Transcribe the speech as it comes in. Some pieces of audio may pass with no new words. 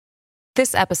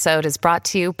This episode is brought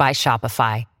to you by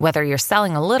Shopify. Whether you're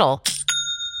selling a little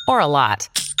or a lot,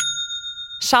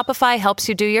 Shopify helps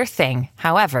you do your thing,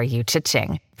 however you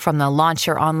cha-ching. From the launch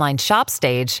your online shop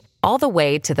stage, all the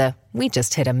way to the we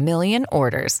just hit 1 million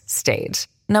orders stage.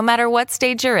 No matter what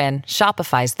stage you're in,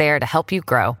 Shopify's there to help you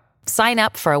grow. Sign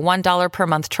up for a $1 per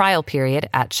month trial period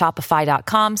at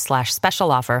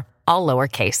shopify.com/special offer, all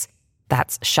lowercase.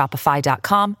 That's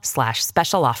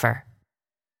shopify.com/special offer.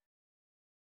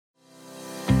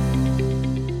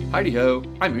 Heidi-ho,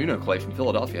 I'm Uno Clay from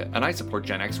Philadelphia, and I support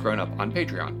Gen X Grown Up on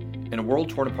Patreon. In a world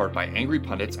torn apart by angry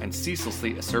pundits and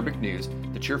ceaselessly acerbic news,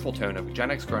 the cheerful tone of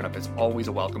Gen X Grown Up is always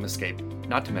a welcome escape,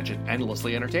 not to mention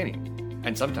endlessly entertaining,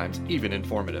 and sometimes even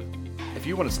informative. If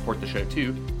you want to support the show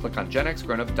too, click on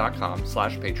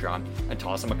genxgrownup.com/Patreon and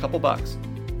toss them a couple bucks.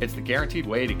 It's the guaranteed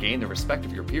way to gain the respect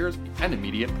of your peers and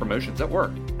immediate promotions at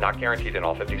work. Not guaranteed in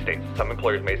all 50 states. Some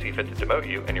employers may see fit to demote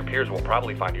you, and your peers will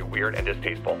probably find you weird and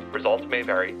distasteful. Results may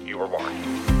vary. You are warned.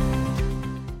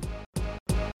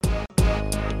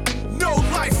 No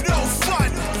life, no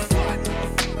fun.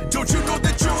 Don't you know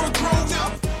that you're a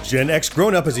grown-up? Gen X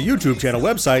Grown Up is a YouTube channel,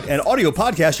 website, and audio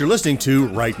podcast you're listening to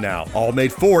right now. All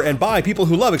made for and by people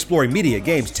who love exploring media,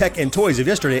 games, tech, and toys of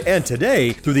yesterday and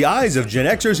today through the eyes of Gen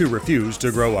Xers who refuse to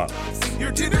grow up.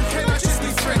 Your dinner cannot just be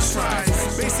french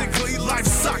fries. Basically, life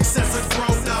sucks as a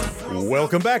grown-up.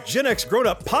 Welcome back, Gen X Grown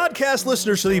Up podcast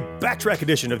listeners, to the Backtrack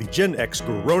edition of the Gen X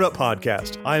Grown Up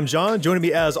podcast. I am John. Joining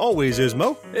me as always is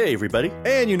Mo. Hey, everybody.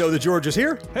 And you know that George is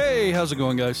here. Hey, how's it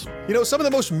going, guys? You know, some of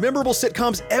the most memorable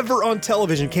sitcoms ever on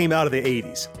television came out of the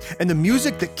 80s. And the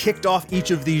music that kicked off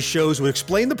each of these shows would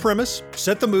explain the premise,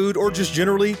 set the mood, or just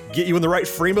generally get you in the right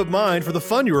frame of mind for the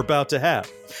fun you're about to have.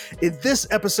 In this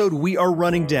episode, we are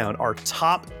running down our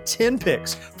top 10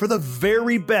 picks for the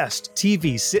very best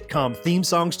TV sitcom theme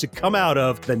songs to come out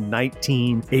of the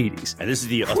 1980s. And this is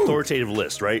the authoritative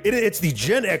list, right? It's the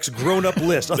Gen X grown-up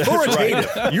list. Authoritative.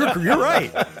 You're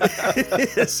right.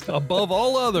 It is. Above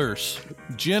all others,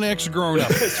 Gen X grown up.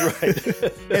 That's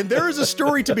right. And there is a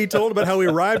story to be told about how we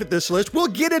arrived at this list. We'll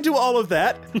get into all of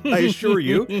that, I assure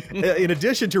you, in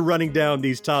addition to running down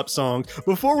these top songs.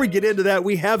 Before we get into that,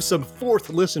 we have some fourth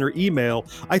listener email.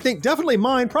 I think definitely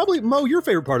mine, probably Mo, your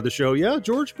favorite part of the show. Yeah,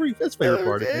 George, that's favorite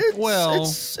part.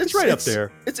 It's right up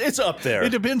there. It's up there. It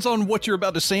depends on what you're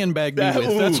about to sandbag me with.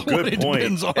 Ooh, That's good what it point.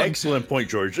 depends on. Excellent point,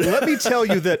 George. Let me tell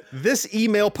you that this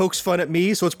email pokes fun at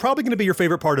me, so it's probably going to be your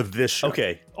favorite part of this show.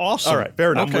 Okay. Awesome. All right,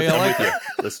 fair enough. Okay, I like it.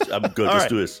 I'm good. All Let's right.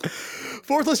 do this.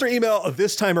 Fourth listener email of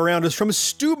this time around is from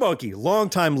Stu Monkey,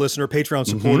 longtime listener, Patreon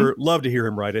supporter. Love to hear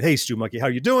him write it. Hey, Stu Monkey, how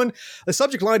you doing? The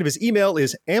subject line of his email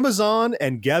is Amazon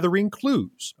and gathering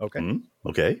clues. Okay.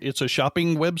 Okay. It's a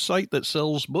shopping website that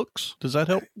sells books. Does that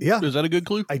help? Yeah. Is that a good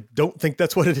clue? I don't think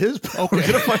that's what it is, but we're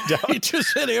going to find out. It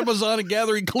just said Amazon and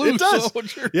gathering clues. It does. So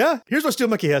sure. Yeah. Here's what Stu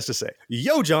Monkey has to say.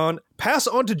 Yo, John, pass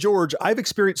on to George. I've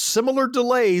experienced similar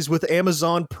delays with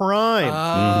Amazon Prime.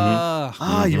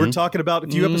 You were talking about a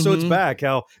few episodes back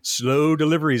how slow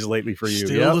deliveries lately for you.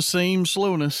 Still the same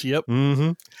slowness. Yep.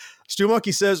 Stu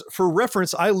Monkey says, for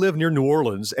reference, I live near New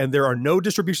Orleans and there are no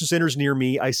distribution centers near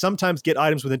me. I sometimes get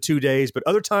items within 2 days, but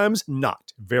other times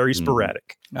not. Very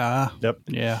sporadic. Yep.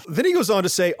 Yeah. Then he goes on to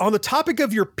say, on the topic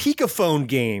of your Picaphone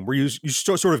game, where you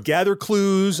sort of gather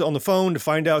clues on the phone to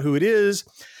find out who it is,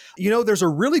 you know, there's a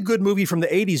really good movie from the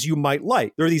 80s you might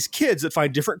like. There are these kids that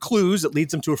find different clues that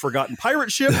leads them to a forgotten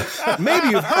pirate ship. Maybe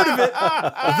you've heard of it,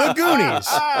 The Goonies.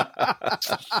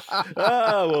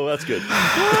 Oh, well, that's good.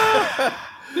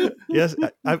 Yes,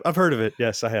 I've heard of it.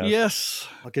 Yes, I have. Yes.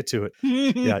 I'll get to it.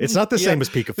 Yeah, it's not the same as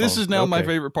Picaphone. This is now my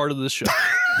favorite part of this show.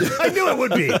 I knew it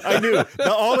would be. I knew.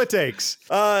 Now, all it takes.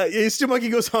 Stu Monkey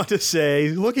goes on to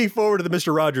say, looking forward to the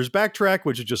Mr. Rogers backtrack,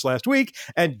 which is just last week.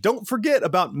 And don't forget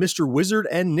about Mr. Wizard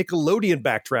and Nickelodeon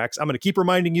backtracks. I'm going to keep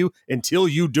reminding you until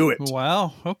you do it.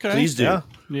 Wow. Okay. Please do.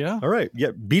 Yeah. All right.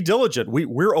 Yeah. Be diligent.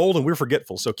 We're old and we're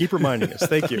forgetful. So keep reminding us.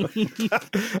 Thank you.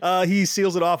 He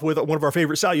seals it off with one of our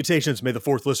favorite salutations. May the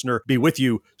fourth listener be with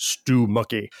you, Stu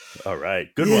Monkey. All right.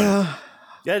 Good one.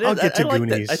 Yeah, I'll get to I like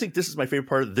Goonies. that. I think this is my favorite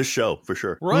part of this show for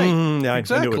sure. Right. Yeah,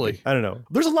 exactly. I knew it would be. I don't know.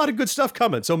 There's a lot of good stuff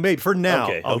coming. So maybe for now.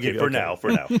 Okay. I'll give you, now.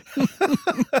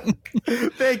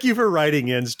 Thank you for writing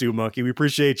in, Stu Monkey. We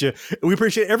appreciate you. We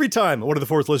appreciate every time one of the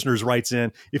fourth listeners writes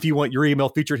in. If you want your email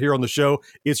featured here on the show,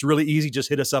 it's really easy. Just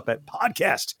hit us up at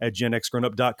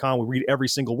podcast@genxgrownup.com. We read every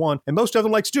single one. And most of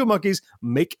them, like Stu Monkeys,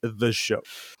 make the show.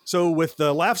 So with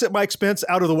the laughs at my expense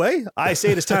out of the way, I say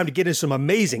it is time to get into some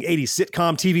amazing 80s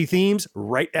sitcom TV themes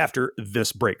right after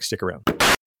this break. Stick around.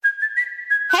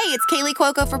 Hey, it's Kaylee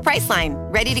Cuoco for Priceline.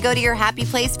 Ready to go to your happy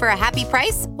place for a happy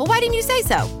price? Well, why didn't you say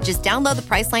so? Just download the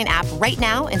Priceline app right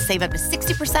now and save up to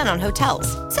 60% on hotels.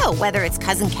 So whether it's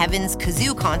Cousin Kevin's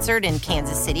Kazoo Concert in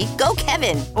Kansas City, go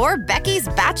Kevin, or Becky's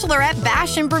Bachelorette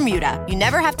Bash in Bermuda, you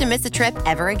never have to miss a trip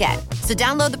ever again. So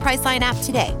download the Priceline app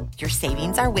today. Your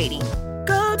savings are waiting.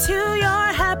 Go to your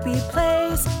happy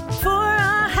place for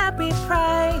a happy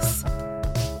price.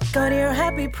 Go to your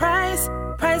happy price,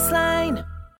 Priceline.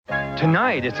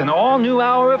 Tonight, it's an all-new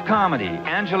hour of comedy.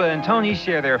 Angela and Tony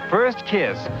share their first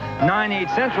kiss.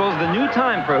 9/8 Central's the new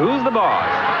time for Who's the Boss?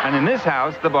 And in this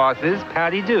house, the boss is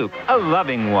Patty Duke, a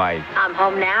loving wife. I'm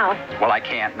home now. Well, I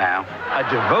can't now. A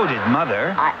devoted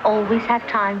mother. I always have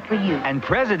time for you. And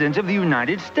President of the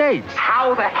United States.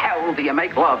 How the hell do you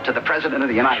make love to the President of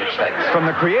the United States? From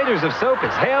the creators of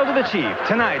Soapus, Hail to the Chief.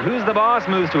 Tonight, Who's the Boss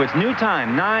moves to its new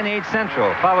time, 9/8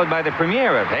 Central, followed by the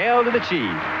premiere of Hail to the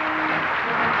Chief.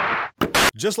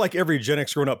 Just like every Gen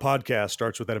X Grown Up podcast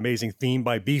starts with that amazing theme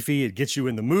by Beefy, it gets you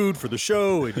in the mood for the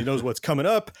show and he knows what's coming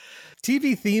up.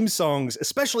 TV theme songs,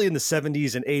 especially in the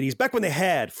 70s and 80s, back when they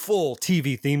had full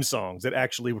TV theme songs that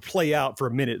actually would play out for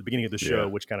a minute at the beginning of the show,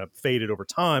 which kind of faded over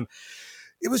time.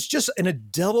 It was just an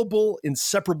indelible,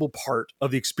 inseparable part of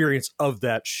the experience of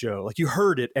that show. Like you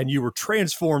heard it and you were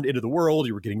transformed into the world.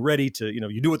 You were getting ready to,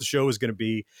 you knew what the show was going to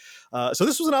be. So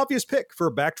this was an obvious pick for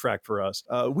a backtrack for us.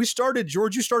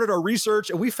 George, you started our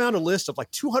research and we found a list of like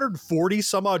 240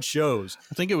 some odd shows.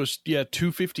 I think it was,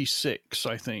 256,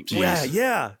 I think.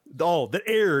 Yeah. All that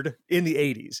aired in the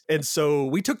 80s. And so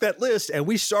we took that list and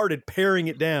we started paring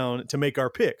it down to make our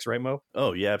picks, right, Mo?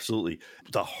 Oh, yeah, absolutely.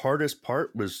 The hardest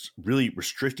part was really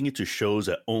restricting it to shows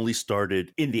that only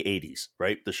started in the 80s,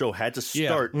 right? The show had to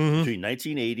start between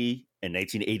 1980 and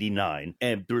 1989.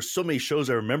 And there were so many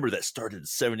shows I remember that started in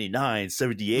 79,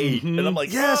 78. And I'm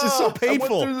like, yes, it's so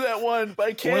painful. I went through that one, but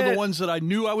I can't. One of the ones that I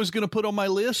knew I was going to put on my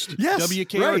list. Yes,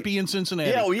 WKRP in Cincinnati.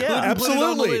 Yeah, Couldn't put it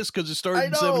on the list because it started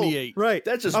in 78. Right.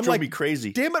 That just drove me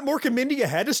crazy. Damn it, Mork and Mindy, you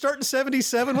had to start in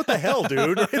 77? What the hell,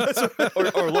 dude?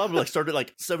 or a lot of them started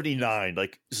like 79,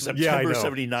 like September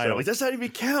 79. I'm like, that's not even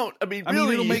count. I mean,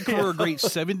 it'll make for a great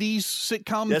 70s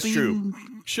sitcom theme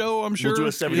show, I'm sure. We'll do a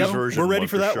 70s version. We're ready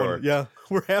for that sure. one. Yeah.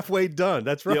 We're halfway done.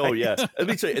 That's right. Oh, yeah. Let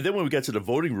me tell you, and then when we got to the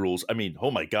voting rules, I mean,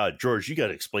 oh my God, George, you got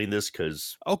to explain this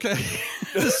because. Okay.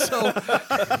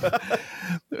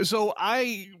 So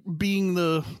I, being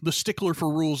the stickler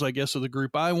for rules, I guess, of the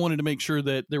group, I wanted to make sure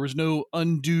that there was no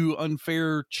undue,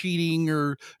 unfair cheating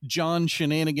or John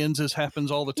shenanigans as happens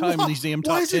all the time in these damn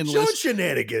top 10 lists. Why is it John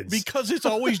shenanigans? Because it's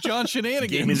always John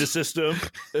shenanigans. Game in the system.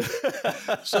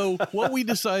 So what we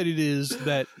decided is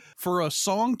that for a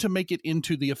song to make it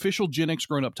into the official Gen X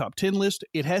Grown Up Top 10 list,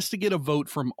 it has to get a vote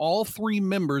from all three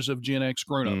members of Gen X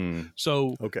Grown Up.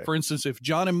 So, for instance, if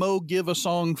John and Mo give a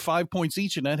song 5 points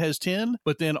each and that has 10,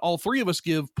 but then all three of us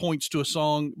give points to a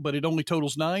song, but it only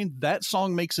totals 9, that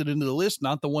song makes it into the list,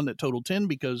 not the one that totaled 10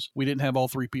 because we didn't have all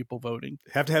three people voting.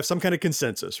 Have to have some kind of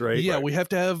consensus, right? Yeah, right. We have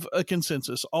to have a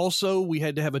consensus. Also, we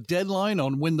had to have a deadline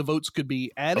on when the votes could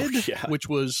be added, which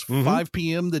was 5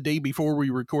 p.m. the day before we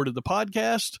recorded the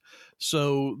podcast.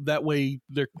 So that way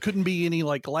there couldn't be any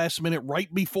like last minute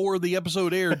right before the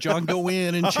episode aired, John go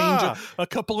in and change a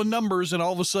couple of numbers and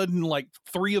all of a sudden like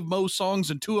 3 of Mo's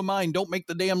songs and 2 of mine don't make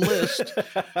the damn list.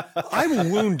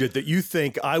 I'm wounded that you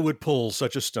think I would pull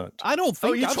such a stunt. I don't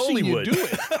think you I've totally seen would. you do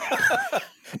it.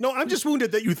 No, I'm just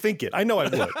wounded that you think it. I know I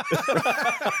would.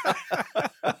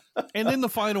 And then the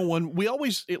final one, we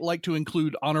always like to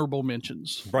include honorable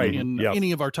mentions in Yep.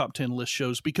 any of our top 10 list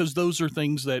shows because those are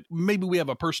things that maybe we have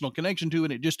a personal connection to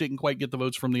and it just didn't quite get the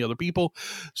votes from the other people.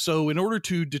 So in order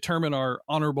to determine our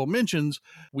honorable mentions,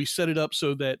 we set it up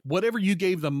so that whatever you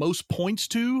gave the most points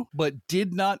to but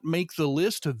did not make the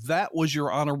list, that was your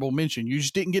honorable mention. You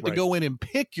just didn't get to go in and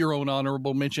pick your own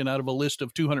honorable mention out of a list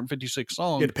of 256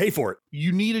 songs. You had to pay for it.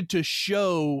 You needed to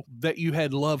show that you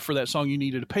had love for that song. You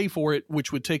needed to pay for it,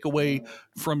 which would take away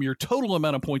from your total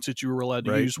amount of points that you were allowed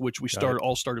to use, which we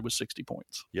all started with 60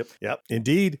 points. Yep,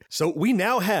 indeed. So we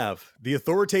now have the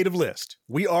authoritative list.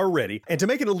 We are ready. And to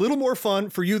make it a little more fun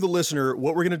for you, the listener,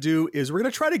 what we're going to do is we're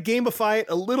going to try to gamify it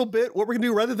a little bit. What we're going to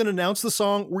do, rather than announce the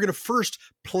song, we're going to first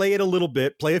play it a little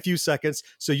bit, play a few seconds,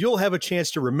 so you'll have a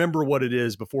chance to remember what it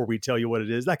is before we tell you what it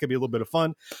is. That could be a little bit of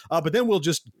fun. But then we'll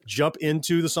just jump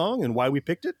into the song and why we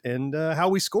picked it and how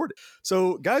we scored it.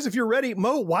 So guys, if you're ready,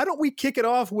 Mo, why don't we kick it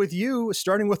off with you,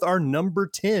 starting with our number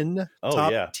 10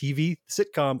 top TV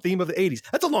sitcom theme of the 80s.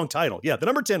 That's a long title. Yeah, the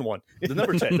number 10 one. The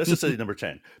number 10. Let's just say number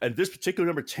 10. And this particular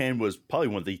number 10 was probably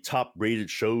one of the top rated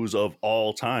shows of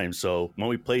all time. So when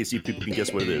we play, see if people can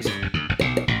guess what it is.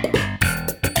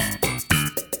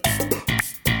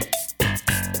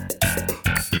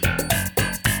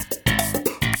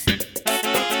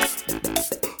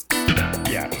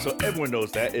 everyone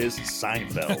knows that is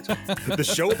Seinfeld. The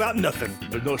show about nothing.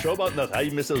 No show about nothing. How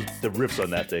you miss the riffs on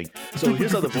that thing? So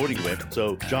here's how the voting went.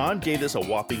 So John gave this a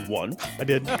whopping 1. I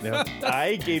did. Yeah.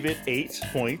 I gave it 8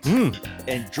 points,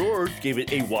 and George gave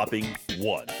it a whopping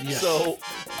 1. Yes. So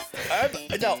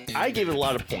now I gave it a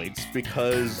lot of points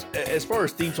because as far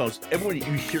as theme songs, everyone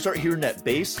you start hearing that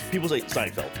bass, people say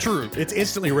Seinfeld. True. It's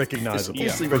instantly recognizable.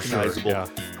 It's instantly recognizable. Sure.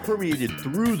 Yeah. Permeated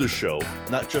through the show,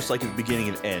 not just like at the beginning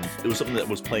and end. It was something that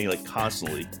was playing like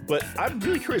constantly. But I'm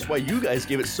really curious why you guys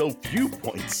gave it so few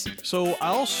points. So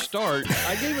I'll start.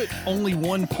 I gave it only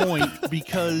 1 point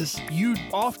because you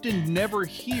often never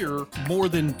hear more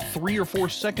than 3 or 4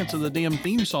 seconds of the damn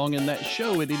theme song in that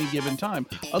show at any given time.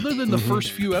 Other than the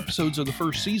first few episodes of the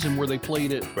first season where they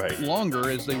played it longer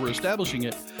as they were establishing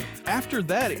it. After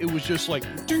that, it was just like,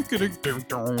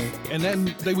 and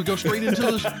then they would go straight into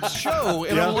the show.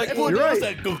 And I'm like, well, right.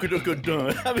 That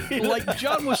I mean, like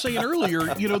John was saying earlier,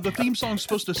 the theme song's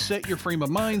supposed to set your frame of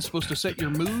mind, supposed to set your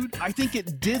mood. I think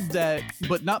it did that,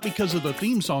 but not because of the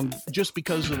theme song, just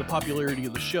because of the popularity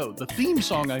of the show. The theme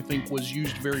song, I think, was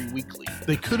used very weakly.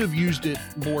 They could have used it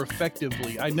more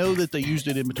effectively. I know that they used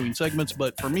it in between segments,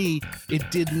 but for me, it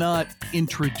did not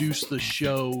introduce the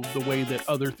show the way that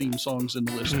other theme songs in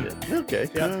the list did. Okay.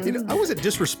 Yeah. I wasn't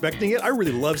disrespecting it. I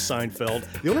really love Seinfeld.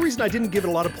 The only reason I didn't give it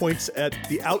a lot of points at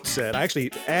the outset, I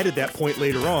actually added that point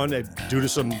later on due to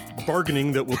some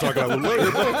bargaining that we'll talk about a little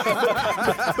later.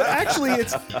 But actually,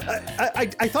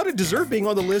 I thought it deserved being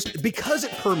on the list because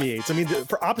it permeates. I mean,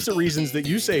 for opposite reasons that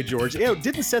you say, George. It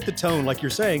didn't set the tone like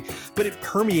you're saying, but it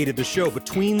permeated the show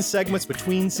between segments,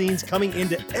 between scenes, coming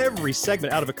into every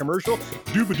segment out of a commercial.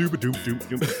 It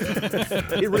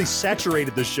really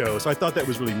saturated the show, so I thought that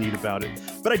was really neat about it.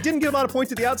 But I didn't give a lot of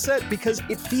points at the outset because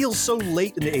it feels so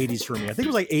late in the 80s for me. I think it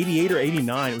was like 88 or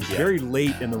 89. It was very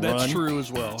late in the run. That's true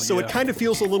as well. So it kind of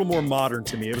feels a little more modern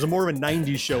to me. It was more of a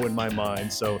 90s show in my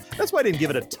mind. So that's why I didn't give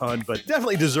it a ton, but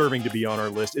definitely deserving to be on our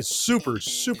list. It's super,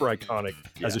 super iconic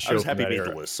as a show. I was happy to make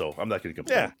the list, so I'm not going to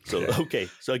complain. Okay,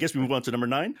 so I guess we move on to number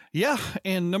 9. Yeah,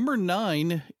 and number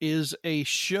 9 is a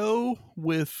show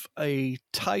with a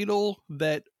title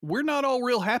that we're not all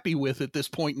real happy with at this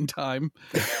point in time,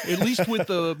 at least with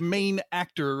the main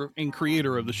actor and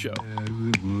creator of the show.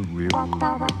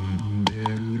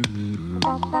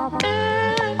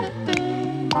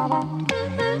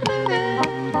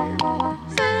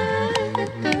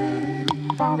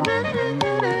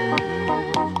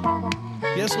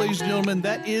 Yes, ladies and gentlemen,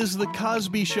 that is the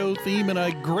Cosby Show theme, and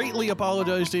I greatly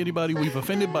apologize to anybody we've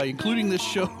offended by including this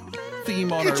show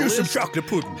theme on our list. Get you some chocolate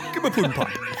pudding. Give me a pudding pop.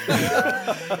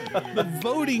 The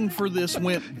voting for this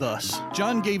went thus.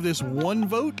 John gave this 1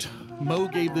 vote. Mo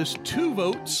gave this 2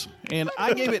 votes, and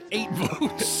I gave it 8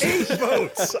 votes. 8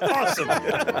 votes! Awesome!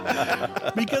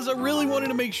 Because I really wanted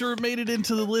to make sure it made it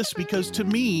into the list, because to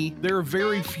me, there are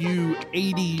very few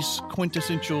 80s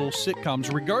quintessential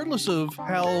sitcoms, regardless of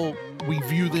how we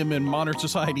view them in modern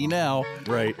society now.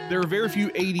 Right. There are very few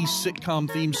 80s sitcom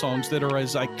theme songs that are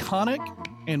as iconic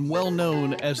and well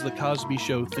known as the Cosby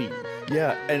Show theme.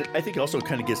 Yeah, and I think it also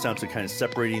kind of gets down to kind of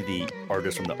separating the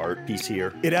artist from the art piece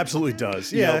here. It absolutely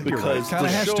does. Yeah, because kind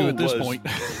of has to at this point.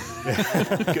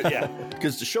 Yeah,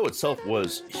 because the show itself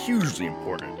was hugely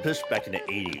important, especially back in the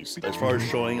 80s, as far as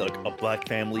showing like a black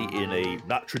family in a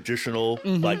not traditional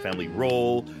black family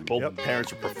role. Both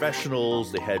parents were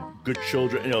professionals. They had good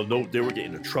children. They were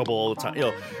getting into trouble all the time.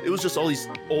 It was just all these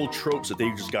old tropes that they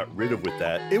just got rid of with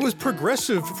that. It was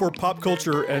progressive for pop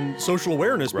culture and social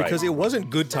awareness because it wasn't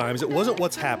good times. It wasn't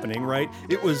what's happening, right?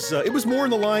 It was more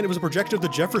in the line. It was a projection of the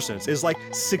Jeffersons. It's like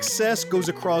success goes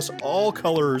across all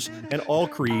colors and all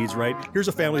creeds, right? Here's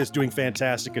a family that's doing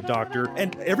fantastic, a doctor,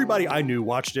 and everybody I knew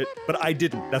watched it, but I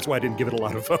didn't. That's why I didn't give it a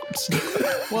lot of votes.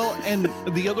 Well, and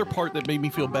the other part that made me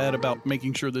feel bad about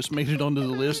making sure this made it onto the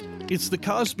list, it's the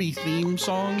Cosby theme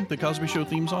song, the Cosby Show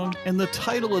theme song, and the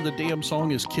title of the damn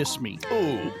song is Kiss Me.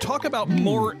 Oh, talk about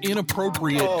more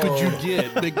inappropriate could you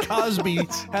get than Cosby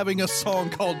having a song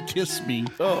called Kiss Me.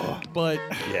 But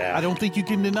I don't think you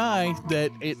can deny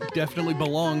that it definitely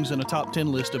belongs in a top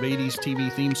 10 list of 80s TV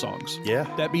theme songs. Yeah.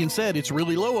 That being said, it's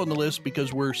really low on the list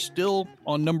because we're still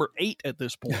on number 8 at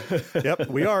this point. Yep,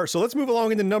 we are. So let's move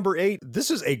along into number 8. This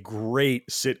is a great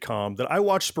sitcom that I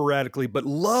watched sporadically, but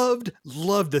loved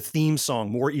the theme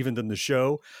song more even than the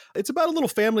show. It's about a little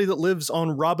family that lives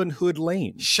on Robin Hood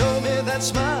Lane. Show me that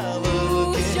smile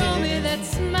again. Show me that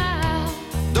smile.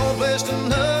 Don't waste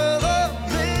another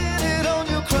minute on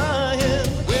your crying.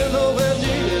 We're nowhere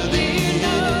near the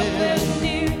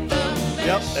end.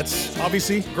 Yep, that's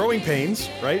obviously, Growing Pains,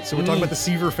 right? So we're talking about the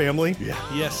Seaver family. Yeah.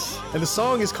 Yes. And the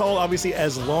song is called, obviously,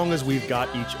 As Long As We've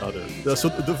Got Each Other. So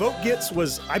the vote gets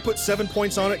was, I put 7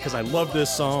 points on it because I love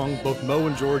this song. Both Mo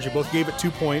and George, you both gave it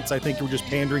 2 points. I think you were just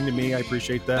pandering to me. I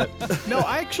appreciate that. No,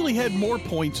 I actually had more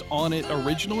points on it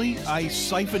originally. I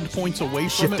siphoned points away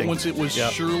from it once it was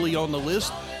surely on the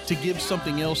list to give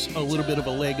something else a little bit of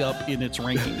a leg up in its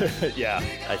ranking. Yeah,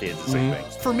 I think it's the same thing.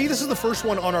 For me, this is the first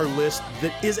one on our list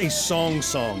that is a song,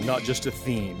 not just a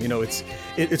theme. You know, it's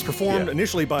performed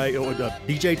initially by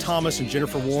BJ Thomas and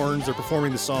Jennifer Warnes. They're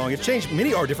performing the song. It changed.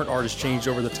 Many different artists changed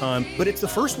over the time, but it's the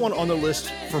first one on the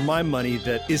list for my money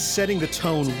that is setting the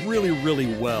tone really,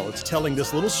 really well. It's telling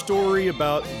this little story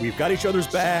about we've got each other's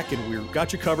back and we've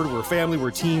got you covered. We're a family. We're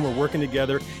a team. We're working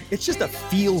together. It's just a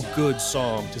feel-good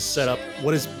song to set up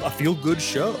what is a feel-good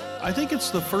show. I think it's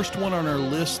the first one on our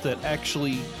list that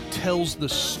actually tells the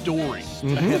story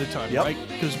ahead of time, right?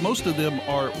 Because most of them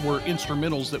were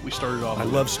instrumentals that we started off with. I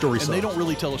love story songs. And they don't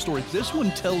really tell a story. This one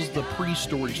tells the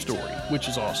pre-story story, which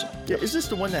is awesome. Yeah, is this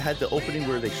the one that had the opening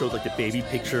where they showed like the baby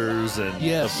pictures and of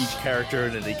each character,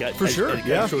 and then they got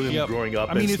showed them growing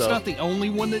up? I mean, and it's stuff. not the only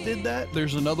one that did that.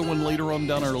 There's another one later on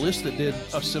down our list that did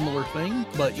a similar thing,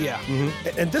 but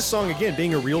And this song, again,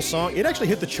 being a real song, it actually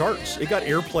hit the charts. It got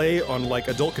airplay on like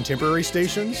adult contemporary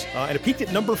stations, and it peaked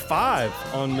at number 5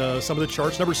 on some of the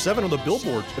charts, number 7 on the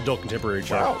Billboard adult contemporary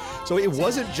chart. Wow. So it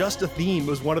wasn't just a theme. It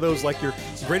was one of those like your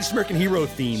Greatest American Hero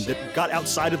theme that got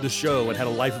outside of the show and had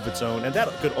a life of its own, and that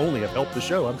could only have helped the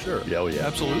show, I'm sure. Yeah, yeah.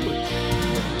 Absolutely.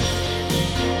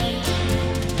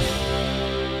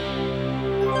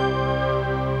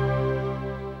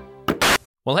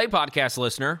 Well, hey, podcast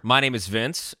listener. My name is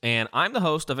Vince, and I'm the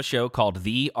host of a show called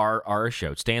The RR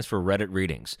Show. It stands for Reddit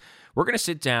Readings. We're going to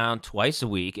sit down twice a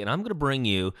week, and I'm going to bring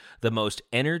you the most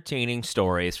entertaining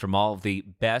stories from all of the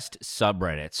best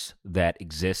subreddits that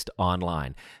exist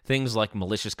online. Things like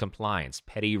malicious compliance,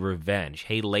 petty revenge,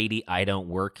 hey, lady, I don't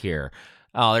work here.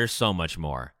 Oh, there's so much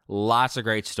more. Lots of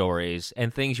great stories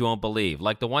and things you won't believe.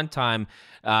 Like the one time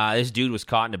this dude was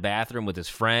caught in a bathroom with his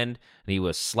friend, and he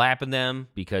was slapping them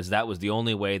because that was the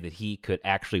only way that he could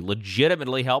actually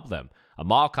legitimately help them. A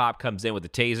mall cop comes in with a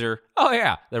taser. Oh,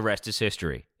 yeah, the rest is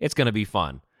history. It's going to be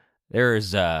fun.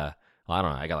 There's, I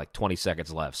don't know, I got like 20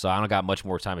 seconds left, so I don't got much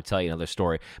more time to tell you another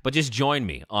story. But just join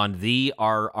me on The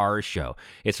RR Show.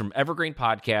 It's from Evergreen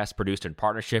Podcast, produced in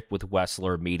partnership with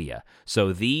Wessler Media.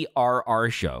 So The RR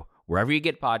Show. Wherever you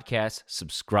get podcasts,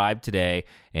 subscribe today.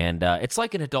 And it's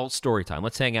like an adult story time.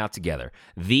 Let's hang out together.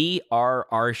 The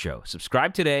RR Show.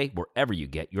 Subscribe today wherever you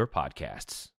get your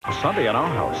podcasts. Sunday in our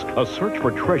house, a search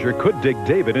for treasure could dig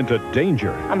David into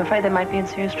danger. I'm afraid they might be in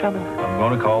serious trouble. I'm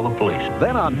going to call the police.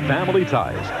 Then on Family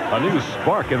Ties, a new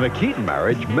spark in the Keaton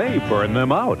marriage may burn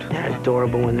them out. They're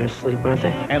adorable when they're asleep, aren't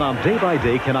they? And on Day by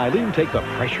Day, can Eileen take the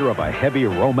pressure of a heavy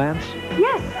romance?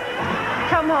 Yes.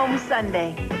 Come home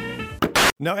Sunday.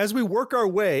 Now, as we work our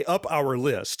way up our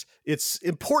list, it's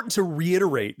important to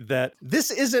reiterate that this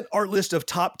isn't our list of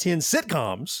top 10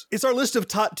 sitcoms. It's our list of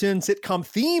top 10 sitcom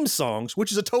theme songs,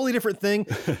 which is a totally different thing.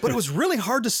 But it was really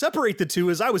hard to separate the two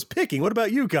as I was picking. What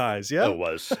about you guys? Yeah, it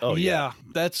was. Oh, yeah.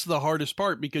 That's the hardest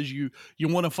part because you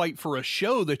want to fight for a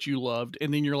show that you loved,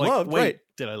 and then you're like, wait. Right.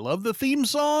 Did I love the theme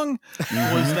song?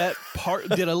 Was that part?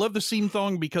 Did I love the theme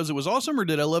song because it was awesome, or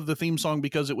did I love the theme song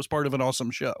because it was part of an awesome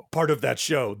show? Part of that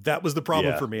show. That was the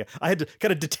problem for me. I had to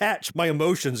kind of detach my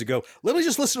emotions and go, let me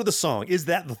just listen to the song. Is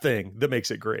that the thing that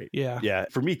makes it great? Yeah. Yeah.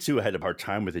 For me, too, I had a hard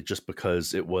time with it just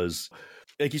because it was,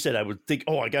 like you said, I would think,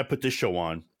 I got to put this show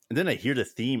on. And then I hear the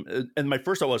theme, and my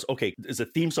first thought was, okay, is a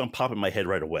theme song pop in my head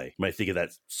right away when I think of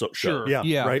that show? Sure,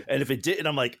 yeah, right. And if it didn't,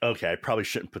 I'm like, okay, I probably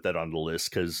shouldn't put that on the list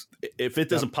because if it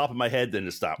doesn't pop in my head, then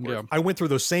it's not worth it. I went through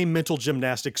those same mental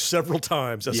gymnastics several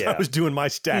times as I was doing my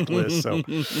stack list. So,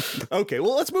 okay,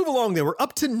 well, let's move along then. We're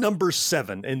up to number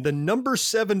 7, and the number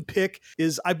 7 pick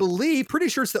is, I believe, pretty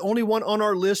sure it's the only one on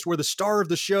our list where the star of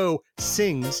the show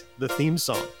sings the theme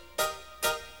song.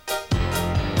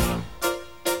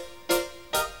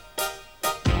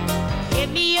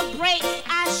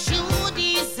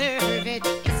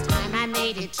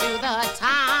 To the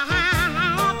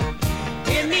top.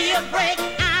 Give me a break,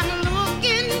 I'm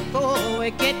looking for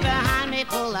it. Get behind me,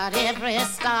 pull out every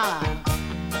star.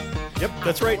 Yep,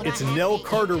 that's right. It's Nell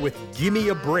Carter with Gimme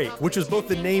a Break, which was both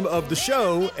the name of the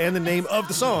show and the name of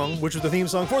the song, which was the theme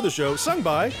song for the show, sung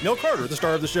by Nell Carter, the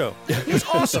star of the show. It's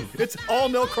awesome. It's all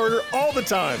Nell Carter all the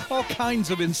time. All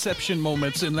kinds of Inception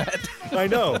moments in that. I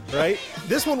know, right?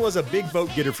 This one was a big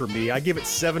vote getter for me. I give it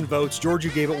 7 votes. George,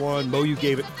 you gave it 1. Mo, you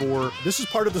gave it 4. This is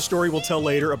part of the story we'll tell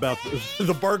later about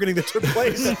the bargaining that took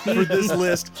place for this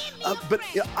list. But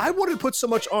I wanted to put so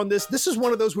much on this. This is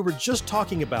one of those we were just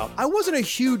talking about. I wasn't a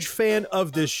huge fan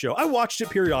of this show. I watched it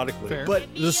periodically, but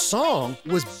the song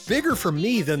was bigger for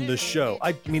me than the show.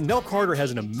 I mean, Nell Carter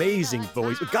has an amazing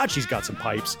voice. God, she's got some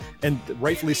pipes, and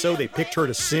rightfully so. They picked her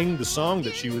to sing the song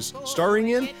that she was starring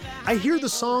in. I hear the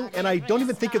song, and I don't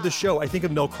even think of the show. I think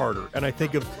of Nell Carter, and I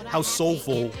think of how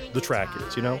soulful the track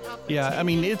is, you know? Yeah, I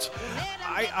mean,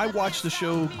 I watch the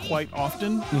show quite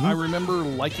often. I remember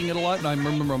liking it a lot, and I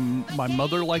remember my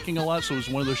mother liking it a lot, so it was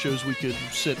one of those shows we could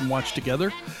sit and watch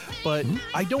together. But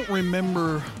I don't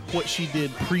remember what she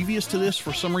did previous to this.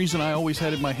 For some reason, I always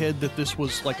had in my head that this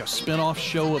was like a spin-off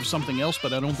show of something else,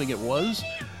 but I don't think it was.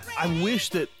 I wish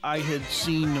that I had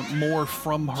seen more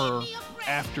from her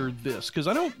after this, because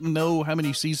I don't know how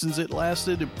many seasons it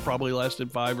lasted. It probably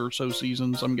lasted 5 or so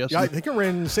seasons, I'm guessing. Yeah, I think it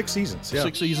ran 6 seasons. Yeah.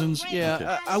 6 seasons. Yeah,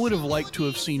 okay. I would have liked to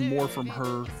have seen more from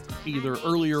her either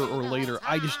earlier or later.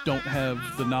 I just don't have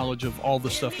the knowledge of all the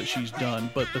stuff that she's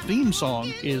done. But the theme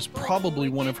song is probably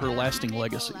one of her lasting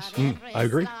legacies. I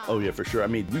agree. Oh, yeah, for sure. I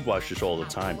mean, we watched this all the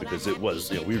time because it was,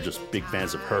 we were just big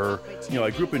fans of her. I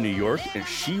grew up in New York, and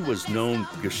she was known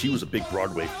because she was a big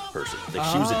Broadway person.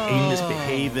 Like, she was in Amos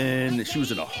Behavin'. She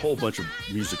was in a whole bunch of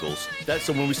musicals.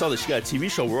 So when we saw that she got a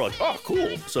TV show, we were like, oh,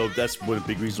 cool. So that's one of the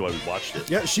big reasons why we watched it.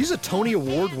 Yeah, she's a Tony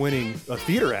Award-winning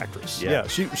theater actress. Yeah,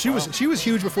 she was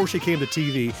huge before she came to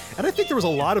TV, and I think there was a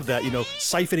lot of that,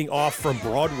 siphoning off from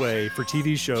Broadway for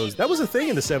TV shows. That was a thing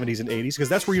in the 70s and 80s because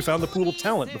that's where you found the pool of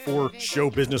talent before show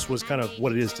business was kind of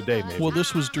what it is today, maybe. Well,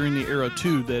 this was during the era,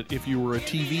 too, that if you were a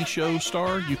TV show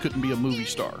star, you couldn't be a movie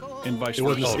star, and vice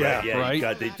versa. Oh, yeah, right?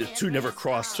 God, the two never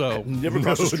crossed. Never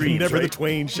crossed the streams. Never right? the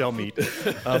twain shall meet.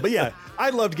 But yeah, I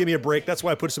loved Give Me a Break. That's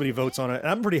why I put so many votes on it. And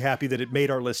I'm pretty happy that it made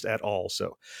our list at all.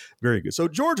 So very good. So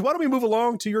George, why don't we move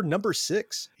along to your number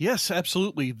 6? Yes,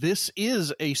 absolutely. This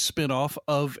is a spinoff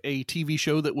of a TV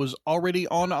show that was already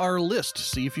on our list.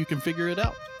 See if you can figure it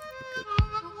out.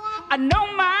 I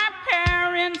know my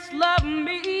parents love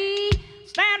me,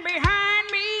 stand behind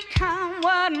me, come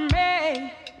what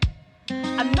may.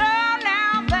 I know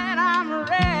now that I'm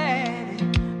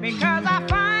ready because I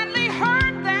finally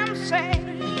heard them say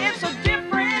it's a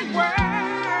different world.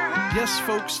 Yes,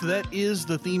 folks, that is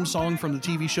the theme song from the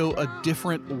TV show A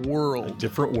Different World. A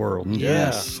Different World.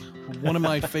 Yes. One of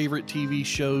my favorite TV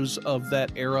shows of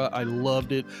that era. I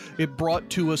loved it. It brought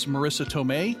to us Marissa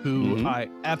Tomei, who I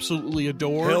absolutely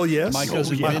adore. Hell yes. My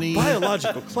cousin Vinny. My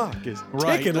biological clock is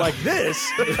ticking like this.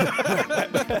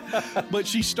 But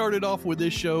she started off with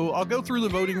this show. I'll go through the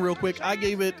voting real quick. I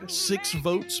gave it 6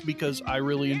 votes because I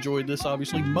really enjoyed this,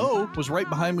 obviously. Mo was right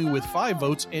behind me with 5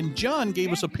 votes, and John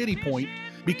gave us a pity point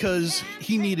because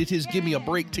he needed his Give Me a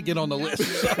Break to get on the list.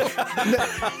 So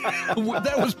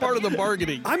that was part of the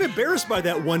bargaining. I'm embarrassed by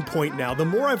that 1 point now. The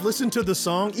more I've listened to the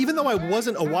song, even though I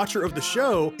wasn't a watcher of the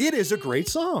show, it is a great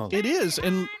song. It is.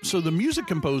 And so the music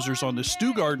composers on this,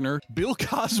 Stu Gardner, Bill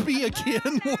Cosby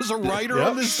again was a writer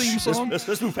on this theme song.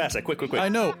 Let's move past that. Quick. I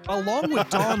know. Along with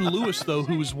Dawn Lewis, though,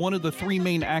 who was one of the 3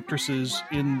 main actresses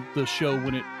in the show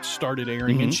when it started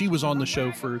airing, and she was on the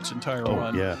show for its entire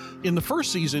run. Yeah. In the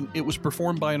first season, it was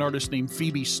performed by an artist named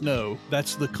Phoebe Snow.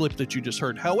 That's the clip that you just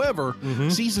heard. However,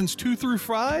 seasons 2 through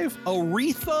 5,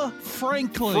 Aretha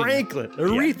Franklin.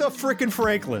 Aretha frickin'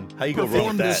 Franklin. How you go wrong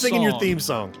with that? Singing your theme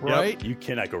song. Right? Yep, you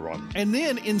cannot go wrong. And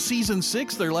then in season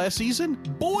 6, their last season,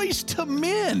 Boys to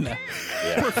Men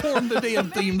performed the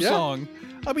damn theme song.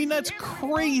 I mean, that's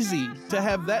crazy to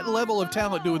have that level of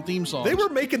talent doing theme songs. They were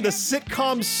making the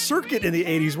sitcom circuit in the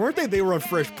 80s, weren't they? They were on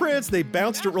Fresh Prince. They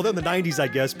bounced it, well, in the 90s, I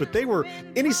guess, but they were,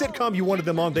 any sitcom you wanted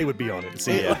them on, they would be on it.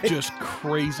 It's just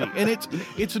crazy. And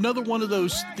it's another one of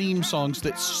those theme songs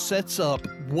that sets up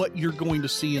what you're going to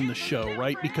see in the show,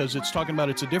 right? Because it's talking about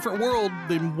it's a different world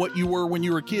than what you were when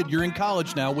you were a kid. You're in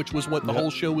college now, which was what the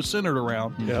whole show was centered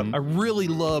around. I really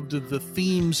loved the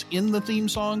themes in the theme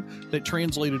song that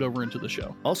translated over into the show.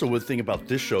 Also, one thing about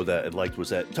this show that I liked was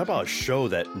that, talk about a show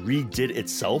that redid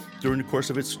itself during the course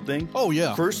of its thing. Oh,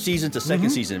 yeah. First season to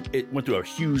second season, it went through a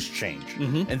huge change.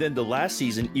 And then the last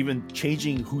season, even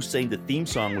changing who sang the theme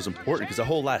song was important because the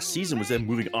whole last season was them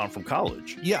moving on from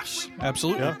college. Yes,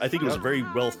 absolutely. I think it was a very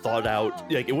well well thought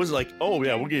out. Like, it wasn't like, oh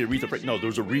yeah, we're going to Aretha. No, there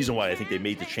was a reason why I think they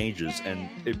made the changes, and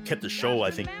it kept the show,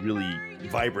 I think, really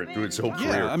vibrant through its whole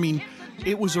career. Yeah, I mean,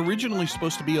 it was originally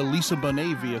supposed to be a Lisa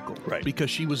Bonet vehicle, right?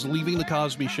 Because she was leaving the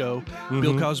Cosby Show.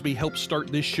 Bill Cosby helped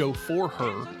start this show for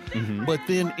her, but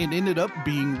then it ended up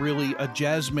being really a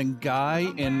Jasmine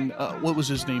Guy and what was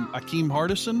his name? Akeem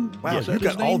Hardison. Wow, you've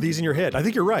got all these in your head. I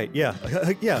think you're right. Yeah,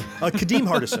 Kadeem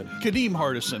Hardison. Kadeem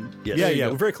Hardison. Yes. Yeah,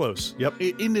 we're very close. Yep.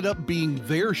 It ended up being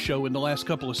their show in the last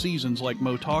couple of seasons, like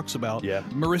Mo talks about. Yeah.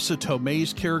 Marissa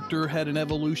Tomei's character had an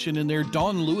evolution in there.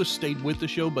 Dawn Lewis stayed with the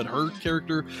show, but her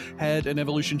character had an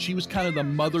evolution. She was kind of the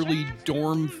motherly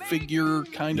dorm figure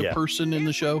kind of person in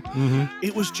the show.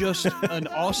 It was just an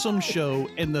awesome show,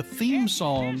 and the theme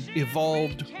song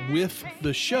evolved with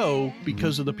the show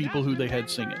because of the people who they had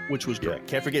sing it, which was great.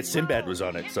 Can't forget Sinbad was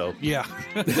on it, so yeah.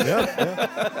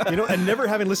 You know, and never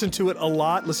having listened to it a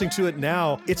lot, listening to it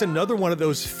now, it's another one of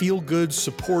those feel-good,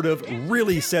 supportive,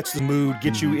 really sets the mood,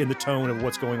 gets you in the tone of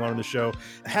what's going on in the show.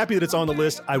 Happy that it's on the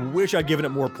list. I wish I'd given it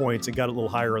more points and got it a little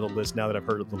higher on the list now that I've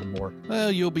heard it a little more.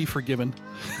 Well, you'll be forgiven.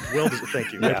 Well,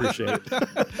 thank you. I appreciate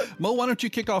it. Mo, why don't you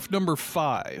kick off number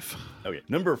 5? Okay,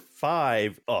 number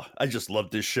 5. Oh, I just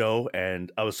love this show,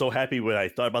 and I was so happy when I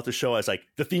thought about the show. I was like,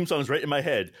 the theme song's right in my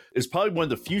head. It's probably one of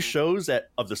the few shows that,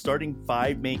 of the starting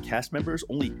 5 main cast members,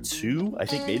 only 2, I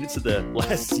think, made it to the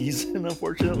last season,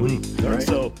 unfortunately. All right.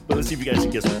 So, but let's see if you guys can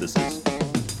guess what this is.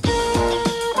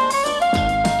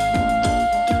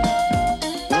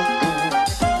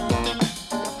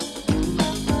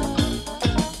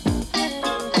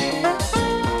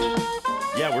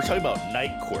 We're talking about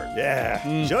Night Court.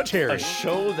 Yeah. Judge Harry. A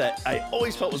show that I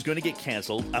always felt was going to get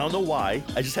canceled. I don't know why.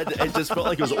 I just felt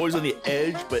like it was always on the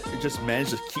edge, but it just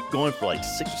managed to keep going for like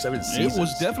 6 or 7 seasons. It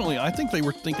was definitely, I think they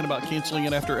were thinking about canceling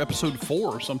it after episode 4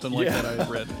 or something like that I had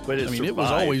read. But it was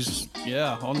always,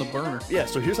 on the burner. Yeah,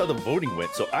 so here's how the voting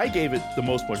went. So I gave it the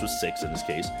most points, was 6 in this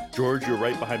case. George, you're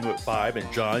right behind me with 5,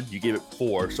 and John, you gave it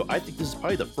 4. So I think this is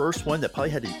probably the first one that probably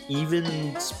had an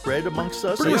even spread amongst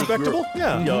us. Pretty respectable,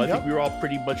 I think we were all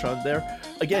pretty much on there.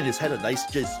 Again, it's had a nice,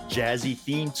 just jazzy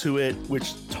theme to it,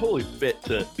 which totally fit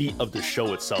the beat of the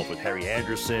show itself with Harry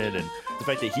Anderson and the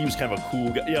fact that he was kind of a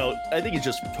cool guy. I think it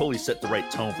just totally set the right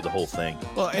tone for the whole thing.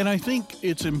 Well, and I think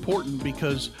it's important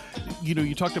because,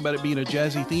 you talked about it being a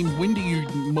jazzy theme. When do you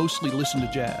mostly listen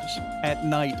to jazz? At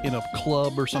night in a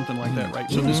club or something like that, right?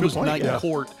 So this was Night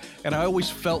Court, and I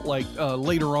always felt like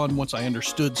later on, once I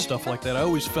understood stuff like that, I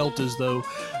always felt as though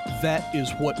that is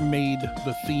what made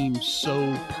the theme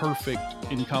so perfect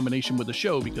in combination with the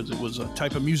show, because it was a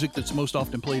type of music that's most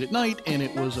often played at night, and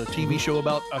it was a TV show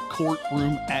about a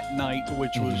courtroom at night,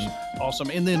 which was awesome.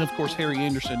 And then, of course, Harry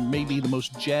Anderson may be the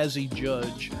most jazzy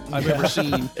judge I've ever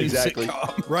seen. Exactly. In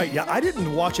sitcom. Right. Yeah, I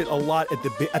didn't watch it a lot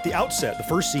at the outset, the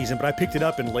first season, but I picked it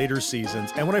up in later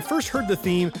seasons. And when I first heard the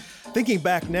theme, thinking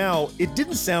back now, it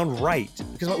didn't sound right,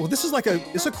 because this is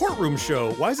it's a courtroom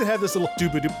show. Why does it have this little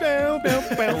dooba-doo bow bow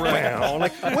bow bow?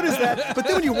 Like, what is that? But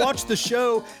then when you watch the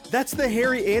show, that's the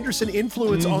Harry Anderson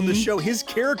influence on the show. His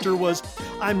character was,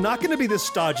 I'm not going to be this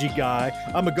stodgy guy.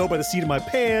 I'm going to go by the seat of my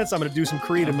pants. I'm going to do some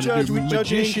creative judging.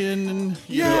 Magician.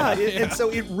 And so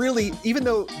it really, even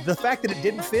though the fact that it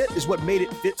didn't fit is what made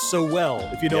it fit so well,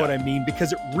 if you know what I mean,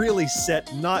 because it really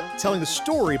set, not telling the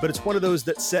story, but it's one of those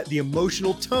that set the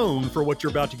emotional tone for what you're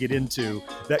about to get into.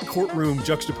 That courtroom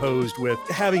juxtaposed with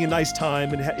having a nice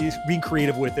time and being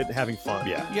creative with it and having fun.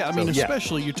 Yeah, I mean,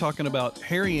 especially you're talking about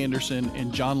Harry Anderson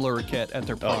and John Larroquette at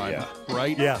their prime,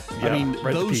 right? Yeah. I mean,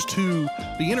 those two,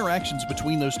 the interactions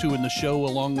between those two in the show,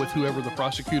 along with whoever the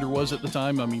prosecutor was at the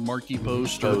time, I mean, Marky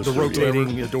Post or the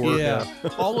rotating door. Yeah.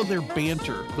 All of their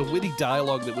banter, the witty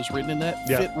dialogue that was written in that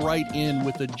fit right in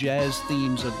with the jazz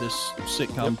themes of this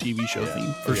sitcom TV show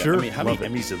theme. For sure. I mean, how many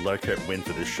Emmys did Larroquette win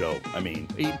for this show? I mean,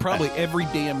 probably every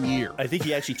damn year. I think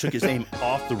he actually took his name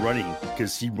off the running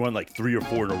because he won like 3 or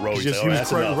 4 in a row. He was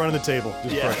running the table.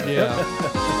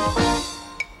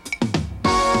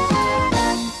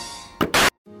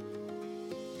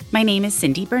 My name is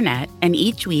Cindy Burnett, and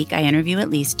each week I interview at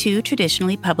least 2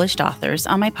 traditionally published authors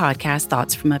on my podcast,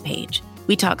 Thoughts from a Page.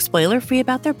 We talk spoiler-free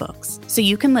about their books, so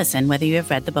you can listen whether you have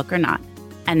read the book or not.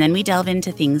 And then we delve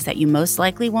into things that you most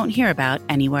likely won't hear about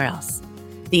anywhere else.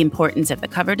 The importance of the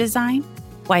cover design,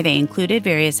 why they included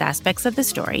various aspects of the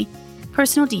story,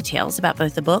 personal details about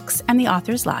both the books and the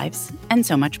authors' lives, and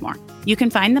so much more. You can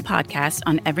find the podcast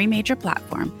on every major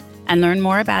platform and learn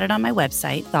more about it on my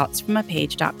website,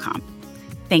 thoughtsfromapage.com.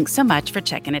 Thanks so much for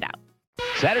checking it out.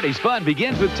 Saturday's fun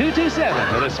begins with 227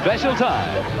 at a special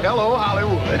time. Hello,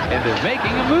 Hollywood. And they're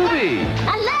making a movie.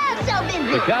 I love yourself in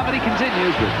The here. comedy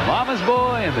continues with Mama's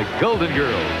Boy and the Golden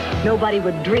Girls. Nobody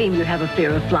would dream you'd have a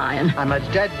fear of flying. I'm a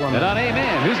dead woman. And on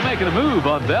Amen, who's making a move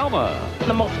on Velma?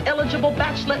 The most eligible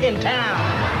bachelor in town.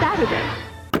 Saturday.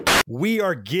 We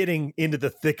are getting into the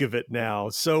thick of it now.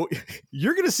 So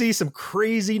you're going to see some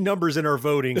crazy numbers in our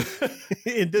voting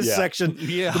in this section.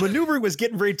 Yeah. The maneuvering was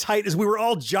getting very tight as we were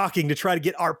all jockeying to try to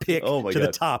get our pick to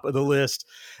the top of the list.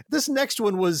 This next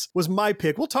one was my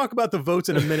pick. We'll talk about the votes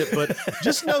in a minute, but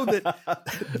just know that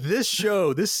this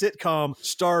show, this sitcom,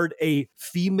 starred a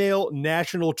female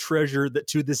national treasure that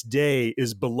to this day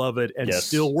is beloved and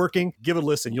still working. Give it a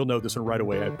listen. You'll know this one right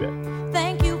away, I bet.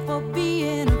 Thank you for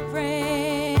being a friend.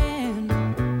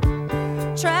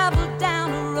 Travel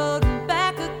down the road and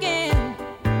back again.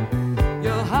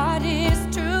 Your heart is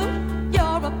true.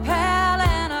 You're a pal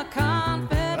and a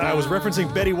confidant. I was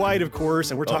referencing Betty White, of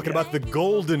course, and we're talking about the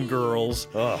Golden Girls.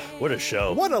 Oh, what a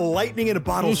show. What a lightning in a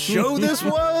bottle show this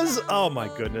was. Oh, my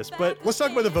goodness. But let's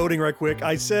talk about the voting right quick.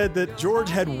 I said that George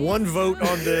had 1 vote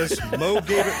on this. Mo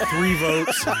gave it 3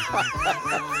 votes.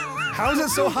 How's it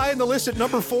so high in the list at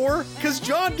number 4? Because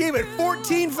John gave it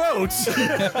 14 votes.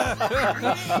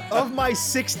 Of my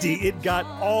 60, it got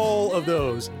all of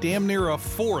those. Damn near a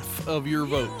fourth of your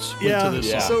votes went Yeah. to this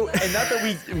song. So, and not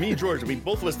that me and George,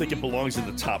 both of us think it belongs in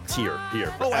the top tier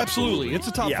here. Oh, absolutely. It's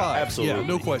a top 5. Absolutely. Yeah,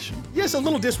 no question. Yes, a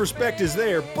little disrespect is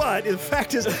there, but the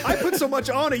fact is, I put so much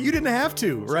on it, you didn't have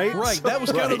to, right? Right. So- That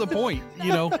was kind of the point.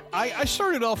 You know, I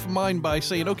started off mine by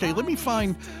saying, okay, let me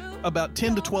find about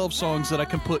 10 to 12 songs that I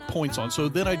can put points on. So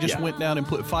then I just went down and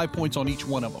put 5 points on each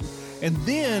one of them. And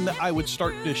then I would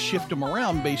start to shift them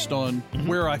around based on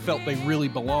where I felt they really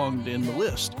belonged in the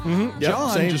list.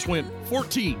 John just went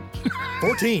 14.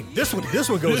 14. This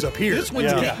one goes up here. This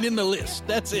one's getting in the list.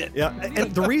 That's it. Yeah,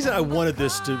 and the reason I wanted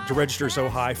this to register so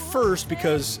high, first,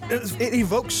 because it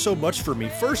evokes so much for me.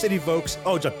 First, it evokes,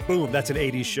 just boom, that's an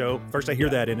 80s show. First, I hear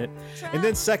that in it. And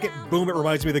then second, boom, it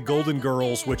reminds me of the Golden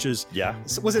Girls, which was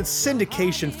in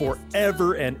syndication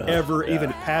forever and ever,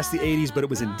 even past the 80s, but it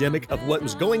was endemic of what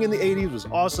was going in the 80s. It was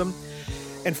awesome.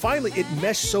 And finally, it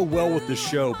meshed so well with the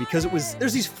show because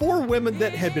there's these 4 women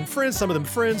that had been friends, some of them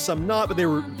friends, some not, but they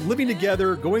were living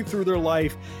together, going through their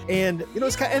life. And,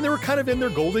 and they were kind of in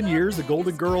their golden years, the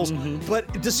Golden Girls.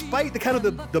 But despite the kind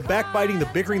of the backbiting, the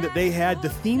bickering that they had, the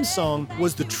theme song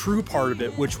was the true part of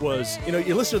it, which was,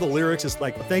 you listen to the lyrics, it's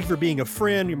like, thank you for being a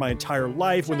friend in my entire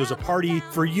life. When there's a party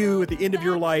for you at the end of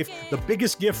your life, the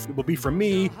biggest gift will be from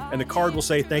me. And the card will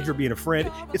say, thank you for being a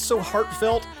friend. It's so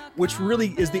heartfelt, which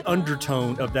really is the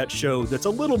undertone of that show that's a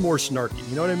little more snarky.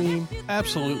 You know what I mean?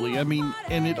 Absolutely. I mean,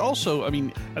 and it also, I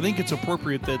think it's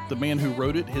appropriate that the man who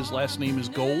wrote it, his last name is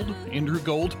Gold. Andrew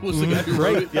Gold was the guy who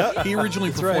wrote it. Yeah. He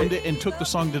originally performed it and took the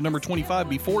song to number 25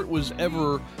 before it was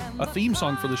ever a theme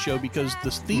song for the show, because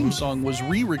this theme song was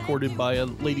re-recorded by a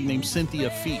lady named Cynthia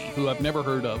Fee, who I've never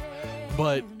heard of.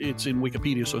 But it's in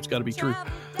Wikipedia, so it's got to be true.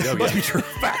 It must be true.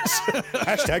 Facts.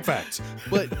 Hashtag facts.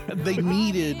 But they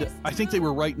needed, I think they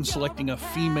were right in selecting a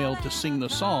female to sing the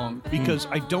song, because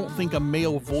I don't think a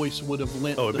male voice would have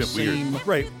lent the same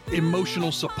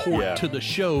emotional support to the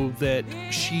show that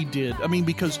she did. I mean,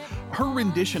 because her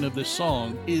rendition of this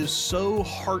song is so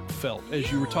heartfelt,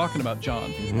 as you were talking about,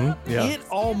 John. It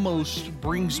almost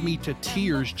brings me to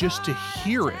tears just to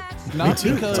hear it. Not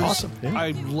because awesome.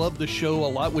 I love the show a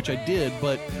lot, which I did,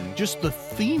 but just the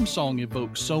theme song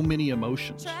evokes so many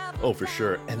emotions. Oh, for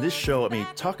sure. And this show,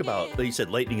 talk about, like you said,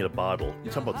 lightning in a bottle.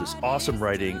 You talk about this awesome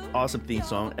writing, awesome theme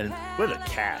song, and what a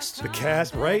cast. The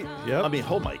cast, right? Yeah.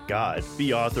 Oh my God.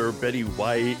 B. Arthur, Betty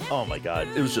White. Oh my God.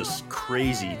 It was just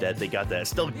crazy that they got that.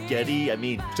 Still Getty.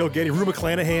 Still Getty. Rue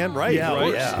McClanahan, right? Yeah,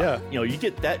 right? Yeah. You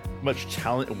get that much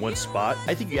talent in one spot.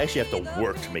 I think you actually have to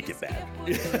work to make it bad.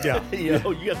 Yeah. You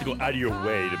have to go out of your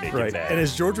way to make it bad. And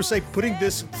as George was saying, putting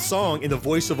this song in the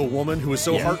voice of a woman who was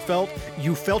so heartfelt,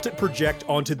 you felt it project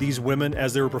onto these women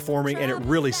as they were performing, and it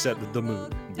really set the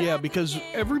mood. Yeah, because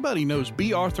everybody knows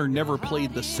B. Arthur never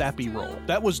played the sappy role.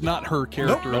 That was not her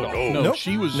character at all. No,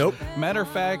 she was, matter of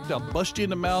fact, I'll bust you in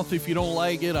the mouth if you don't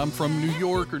like it. I'm from New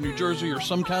York or New Jersey or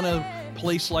some kind of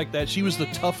place like that. She was the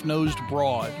tough-nosed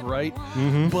broad, right?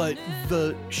 But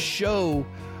the show,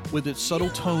 with its subtle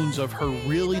tones of her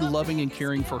really loving and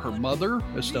caring for her mother,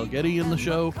 Estelle Getty in the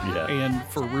show, and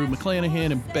for Rue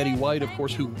McClanahan and Betty White, of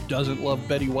course, who doesn't love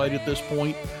Betty White at this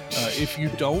point. If you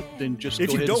don't, then just go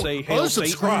ahead and say hail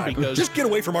Satan, because just get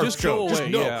away from our show. Just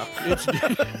go away.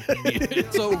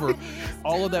 It's over.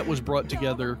 All of that was brought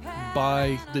together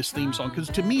by this theme song, because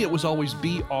to me it was always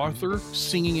B. Arthur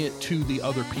singing it to the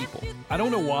other people. I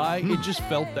don't know why, it just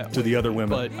felt that way. To the other women.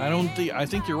 But I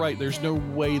think you're right. There's no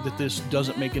way that this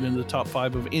doesn't make make it into the top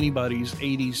 5 of anybody's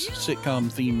 80s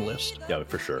sitcom theme list. Yeah,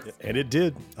 for sure. And it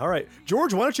did. All right.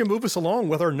 George, why don't you move us along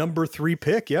with our number 3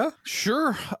 pick, yeah?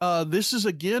 Sure. This is,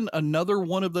 again, another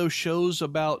one of those shows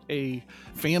about a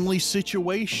family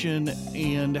situation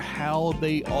and how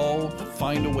they all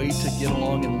find a way to get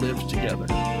along and live together.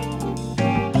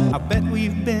 I bet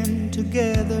we've been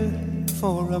together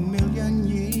for 1,000,000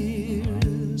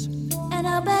 years. And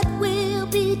I bet we'll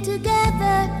be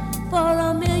together for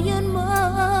 1,000,000 more.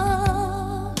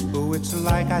 Oh, it's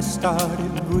like I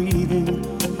started breathing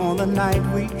on the night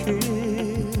we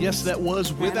kissed. Yes, that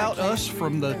was Without Us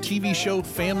from the TV show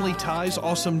Family Ties.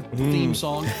 Awesome theme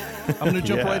song. I'm going to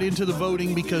jump right into the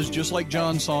voting because just like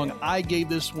John's song, I gave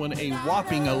this one a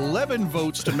whopping 11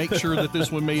 votes to make sure that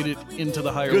this one made it into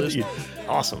the higher list.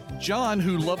 Awesome. John,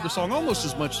 who loved the song almost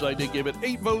as much as I did, gave it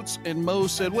 8 votes, and Mo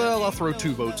said, well, I'll throw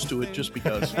 2 votes to it just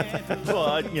because.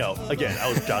 Well, again, I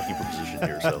was jockeying for position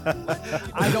here, so.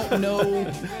 I don't know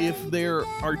if there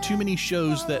are too many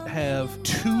shows that have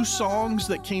 2 songs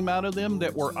that came out of them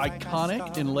that were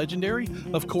iconic and legendary.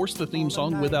 Of course, the theme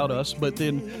song, Without Us, but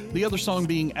then the other song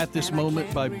being At This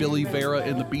Moment by Billy Vera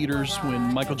and the Beaters, when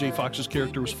Michael J. Fox's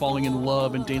character was falling in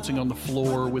love and dancing on the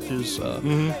floor with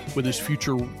his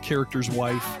future character's wife.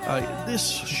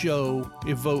 This show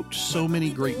evoked so many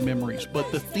great memories, but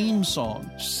the theme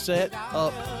song set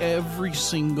up every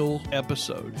single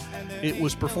episode. It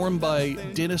was performed by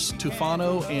Dennis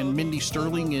Tufano and Mindy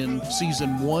Sterling in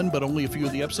season 1, but only a few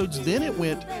of the episodes. Then it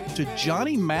went to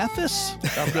Johnny Mathis,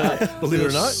 believe it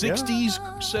or not, 60s,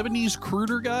 70s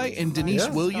Cruder guy, and Denise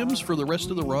Williams for the rest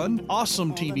of the run.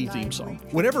 Awesome TV theme song.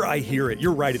 Whenever I hear it,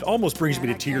 you're right, it almost brings me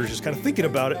to tears just kind of thinking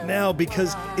about it now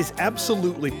because it's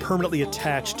absolutely permanently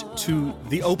attached to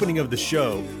the opening of the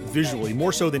show visually,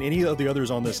 more so than any of the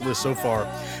others on this list so far,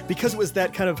 because it was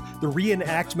that kind of the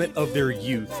reenactment of their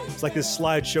youth. It's like this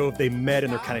slideshow of they met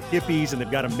and they're kind of hippies and they've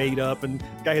got them made up and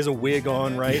the guy has a wig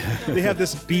on, right? They have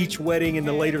this beach wedding and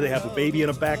then later they have a baby in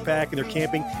a backpack and they're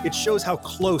camping. It shows how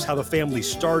close, how the family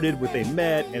started, when they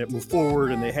met and it moved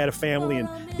forward and they had a family, and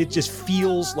it just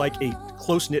feels like a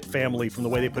close-knit family from the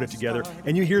way they put it together,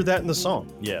 and you hear that in the song.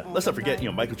 Yeah, let's not forget,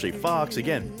 Michael J. Fox,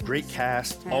 again, great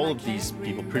cast. All of these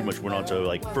people pretty much went on to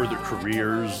like further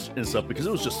careers and stuff because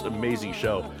it was just an amazing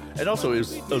show. And also it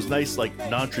was nice, like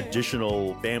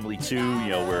non-traditional family too,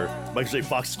 where Michael J.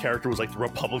 Fox's character was like the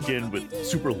Republican with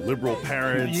super liberal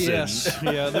parents. Yes,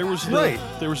 there was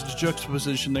there was the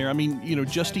juxtaposition there. I mean,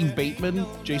 Justine Bateman,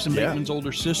 Jason Bateman's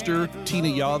older sister, Tina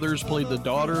Yothers played the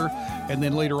daughter, and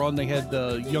then later on they had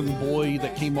the young boy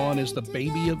that came on as the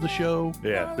baby of the show.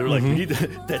 Yeah, they were like, we need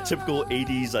that typical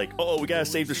 80s, like, oh, we gotta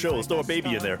save the show, let's throw a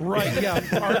baby in there. Right, yeah.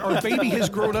 Our baby has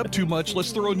grown up too much,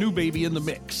 let's throw a new baby in the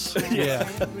mix. Yeah.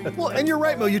 Well, and you're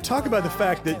right, Mo, you talk about the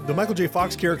fact that the Michael J.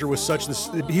 Fox character was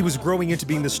he was growing into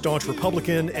being this staunch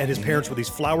Republican, and his parents were these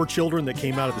flower children that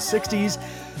came out of the 60s.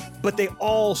 But they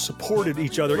all supported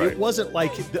each other. Right. It wasn't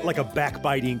like a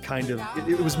backbiting kind of.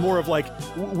 It was more of like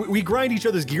we grind each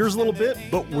other's gears a little bit,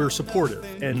 but we're supportive,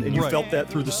 and you felt that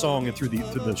through the song and through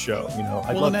the show.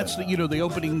 And that's the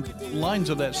opening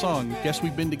lines of that song. Guess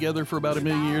we've been together for about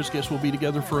 1,000,000 years. Guess we'll be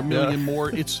together for 1,000,000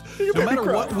 more. It's no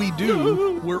matter what we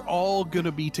do, we're all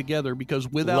gonna be together because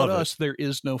without us, there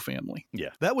is no family. Yeah,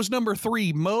 that was number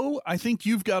 3. Mo, I think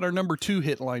you've got our number 2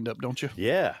 hit lined up, don't you?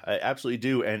 Yeah, I absolutely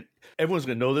do, and everyone's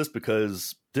going to know this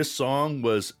because this song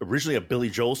was originally a Billy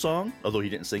Joel song, although he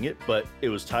didn't sing it, but it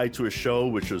was tied to a show,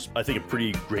 which was, I think, a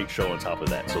pretty great show on top of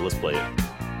that. So let's play it.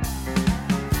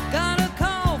 Got a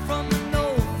call from an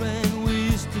old friend, we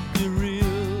used to be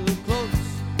real close.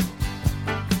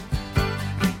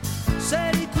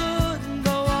 Said he couldn't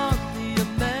go on the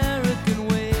American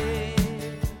way.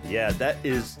 Yeah, that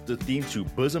is the theme to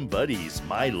Bosom Buddies,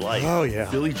 My Life. Oh,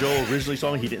 yeah. Billy Joel originally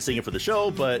song. He didn't sing it for the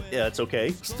show, but yeah, it's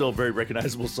okay. Still a very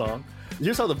recognizable song.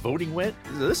 Here's how the voting went.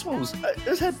 This one was,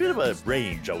 this had a bit of a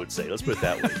range, I would say. Let's put it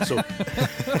that way.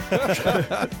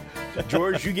 So,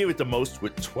 George, you gave it the most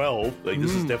with 12. Like,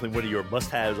 this is definitely one of your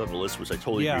must-haves on the list, which I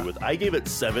totally agree with. I gave it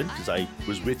 7 because I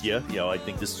was with you. I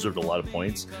think this deserved a lot of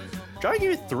points. John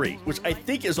gave it 3, which I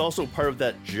think is also part of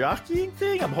that jockeying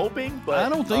thing, I'm hoping. But I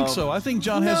don't think so. I think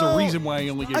John has a reason why he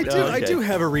only gave it 3. I do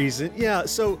have a reason. Yeah,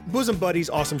 so Bosom Buddies,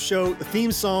 awesome show. The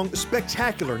theme song,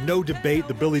 spectacular. No debate.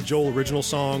 The Billy Joel original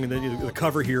song and then the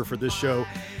cover here for this show.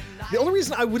 The only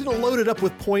reason I wouldn't load it up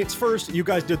with points, first, you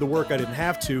guys did the work, I didn't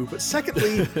have to. But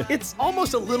secondly, it's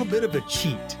almost a little bit of a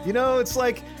cheat. You know, it's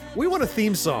like, we want a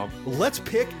theme song. Let's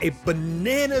pick a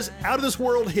bananas out of this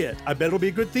world hit. I bet it'll be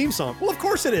a good theme song. Well, of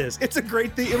course it is. It's a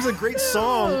great theme. It was a great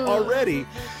song already.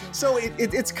 So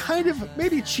it's kind of,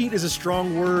 maybe cheat is a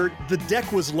strong word. The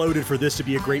deck was loaded for this to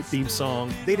be a great theme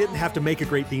song. They didn't have to make a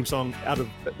great theme song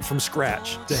from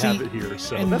scratch to have it here.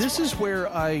 So and this is where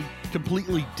I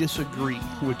completely disagree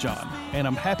with John, and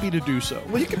I'm happy to do so.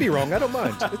 Well, you can be wrong. I don't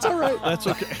mind. It's all right. That's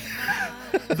okay.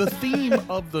 The theme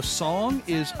of the song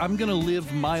is I'm Gonna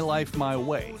Live My Life My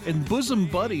Way. And Bosom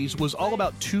Buddies was all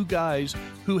about two guys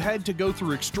who had to go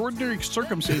through extraordinary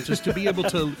circumstances to be able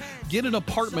to get an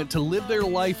apartment to live their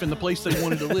life in the place they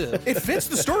wanted to live. It fits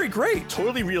the story great.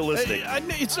 Totally realistic.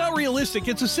 It's not realistic.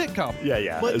 It's a sitcom.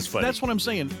 Yeah, but it's funny. That's what I'm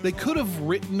saying. They could have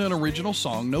written an original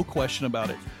song, no question about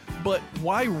it. But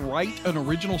why write an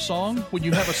original song when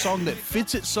you have a song that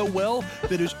fits it so well,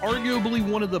 that is arguably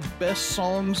one of the best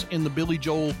songs in the Billy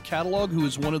Joel catalog, who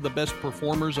is one of the best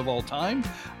performers of all time?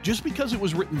 Just because it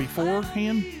was written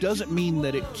beforehand doesn't mean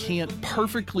that it can't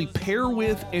perfectly pair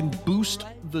with and boost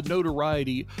the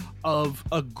notoriety of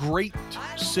a great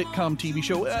sitcom TV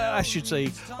show. I should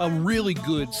say a really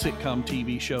good sitcom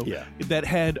TV show that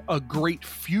had a great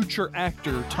future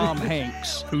actor, Tom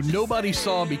Hanks, who nobody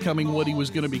saw becoming what he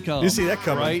was going to become. You see that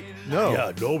coming? Right? No.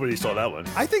 Yeah, nobody saw that one.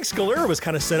 I think Scalera was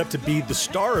kind of set up to be the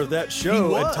star of that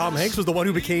show, and Tom Hanks was the one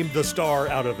who became the star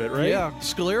out of it, right? Yeah,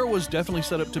 Scalera was definitely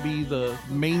set up to be the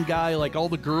main guy, like all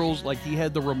the girls, like he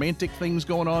had the romantic things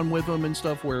going on with him and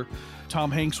stuff, where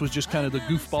Tom Hanks was just kind of the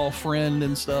goofball friend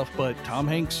and stuff. But Tom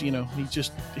Hanks, you know,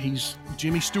 he's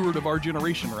Jimmy Stewart of our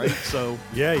generation, right? So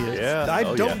yeah.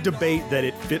 I don't debate that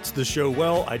it fits the show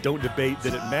well. I don't debate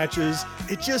that it matches.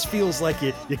 It just feels like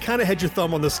you kind of had your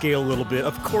thumb on the scale a little bit.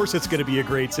 Of course it's going to be a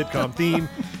great sitcom theme.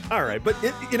 All right, but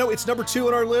it's number 2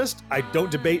 on our list. I don't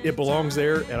debate it belongs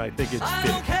there, and I think it's fitting. I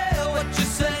don't care what you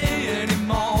say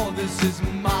anymore. This is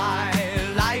my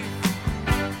life.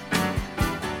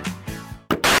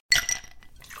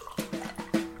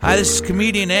 Hi, this is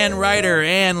comedian and writer,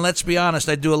 and let's be honest,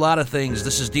 I do a lot of things.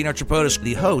 This is Dino Tripodis,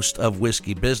 the host of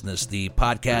Whiskey Business, the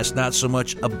podcast not so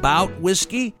much about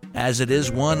whiskey as it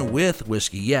is one with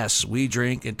whiskey. Yes, we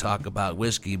drink and talk about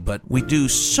whiskey, but we do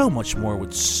so much more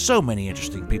with so many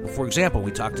interesting people. For example,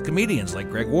 we talk to comedians like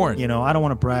Greg Warren. You know, I don't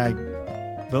want to brag,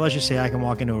 but let's just say I can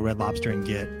walk into a Red Lobster and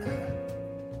get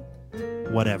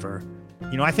whatever.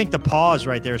 You know, I think the pause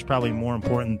right there is probably more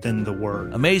important than the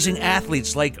word. Amazing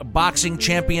athletes like boxing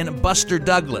champion Buster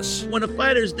Douglas. When a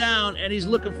fighter's down and he's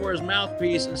looking for his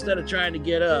mouthpiece instead of trying to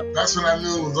get up. That's when I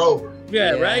knew it was over.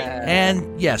 Yeah, right?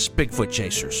 And yes, Bigfoot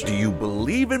chasers. Do you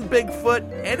believe in Bigfoot?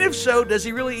 And if so, does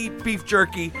he really eat beef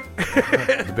jerky?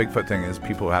 The Bigfoot thing is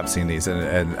people have seen these,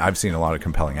 and I've seen a lot of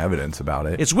compelling evidence about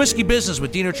it. It's Whiskey Business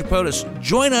with Dino Tripodis.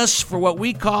 Join us for what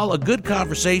we call a good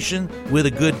conversation with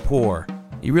a good pour.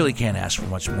 You really can't ask for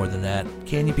much more than that,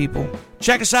 can you, people?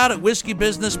 Check us out at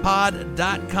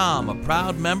whiskeybusinesspod.com, a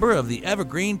proud member of the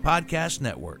Evergreen Podcast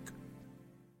Network.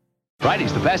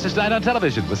 Friday's the fastest night on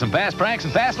television with some fast pranks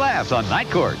and fast laughs on Night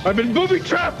Court. I've been booby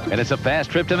trapped. And it's a fast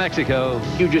trip to Mexico.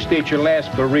 You just ate your last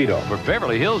burrito. For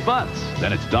Beverly Hills Butts.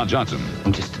 Then it's Don Johnson.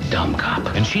 I'm just a dumb cop.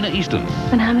 And Sheena Easton.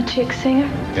 And I'm a chick singer.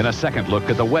 In a second look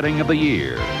at the wedding of the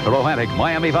year. The romantic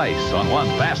Miami Vice on One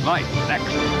Fast Night.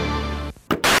 Next.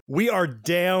 We are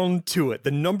down to it.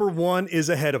 The number 1 is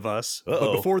ahead of us.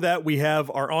 But before that, we have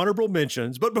our honorable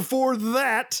mentions. But before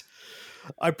that,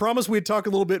 I promised we'd talk a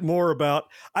little bit more about,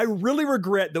 I really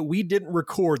regret that we didn't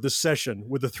record the session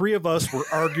where the three of us were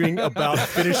arguing about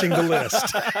finishing the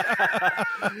list.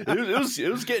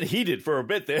 It was getting heated for a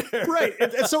bit there. Right.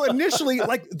 And so initially,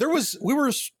 we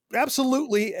were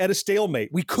absolutely at a stalemate.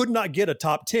 We could not get a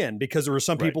top 10 because there were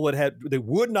some people that they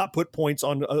would not put points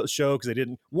on a show because they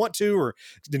didn't want to or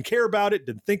didn't care about it,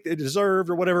 didn't think they deserved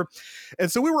or whatever. And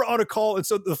so we were on a call. And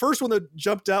so the first one that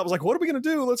jumped out was like, what are we going to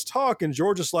do? Let's talk. And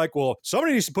George is like, well,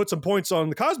 somebody needs to put some points on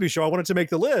the Cosby Show. I wanted to make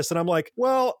the list. And I'm like,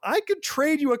 well, I could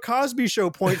trade you a Cosby Show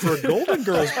point for a Golden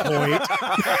Girls point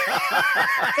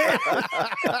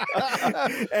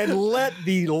and let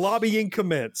the lobbying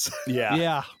commence.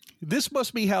 Yeah. This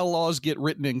must be how laws get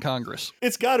written in Congress.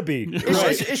 It's got to be.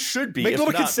 It should be. Make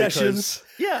little concessions.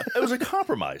 Yeah, it was a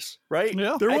compromise, right?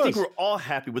 Yeah, I think we're all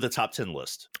happy with the top 10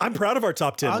 list. I'm proud of our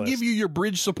top 10 I'll list. give you your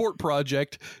bridge support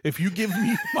project if you give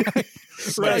me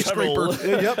skyscraper.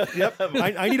 Yep.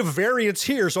 I need a variance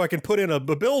here so I can put in a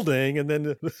building, and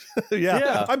then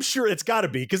yeah, I'm sure it's got to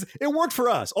be because it worked for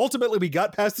us. Ultimately, we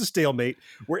got past the stalemate.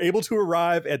 We're able to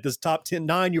arrive at this top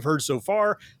 9 you've heard so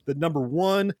far. The number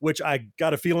 1, which I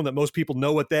got a feeling that most people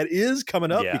know what that is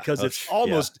coming up because it's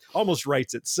almost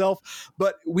writes itself.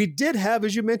 But we did have,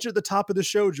 as you mentioned at the top of the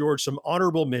show, George, some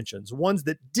honorable mentions, ones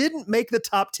that didn't make the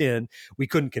top 10. We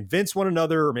couldn't convince one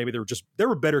another, or maybe there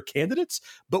were better candidates,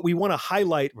 but we want to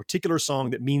highlight a particular song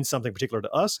that means something particular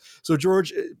to us. So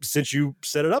George, since you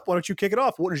set it up, why don't you kick it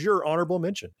off? What is your honorable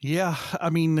mention? Yeah, I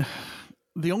mean,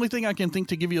 the only thing I can think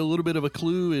to give you a little bit of a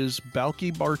clue is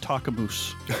Balki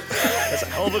Bartokomous. That's a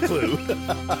hell of a clue.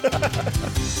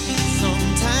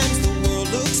 Sometimes the world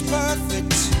looks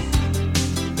perfect,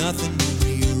 nothing to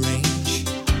rearrange.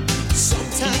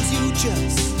 Sometimes you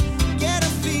just get a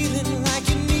feeling like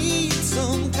you need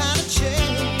some kind of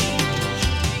change.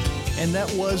 And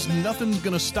that was Nothing's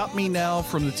Gonna Stop Me Now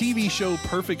from the TV show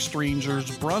Perfect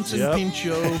Strangers, Bronson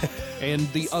Pinchot and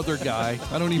the other guy.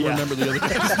 I don't even remember the other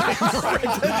guy's name.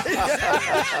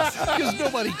 Because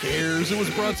nobody cares. It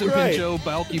was Bronson Pinchot,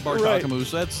 Balki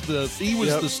Bartokomous. He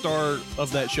was the star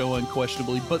of that show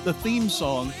unquestionably. But the theme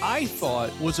song, I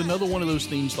thought, was another one of those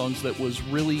theme songs that was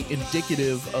really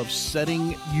indicative of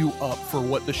setting you up for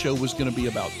what the show was going to be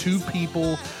about. Two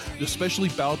people, especially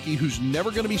Balki, who's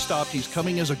never going to be stopped. He's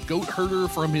coming as a goat herder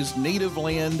from his native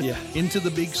land into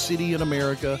the big city in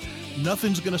America.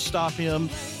 Nothing's going to stop him.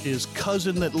 His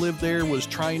cousin that lived there was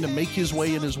trying to make his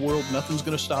way in his world. Nothing's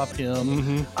going to stop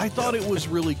him. I thought it was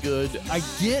really good. I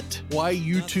get why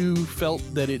you two felt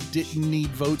that it didn't need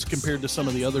votes compared to some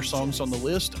of the other songs on the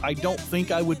list. I don't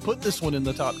think I would put this one in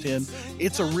the top 10.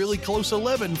 It's a really close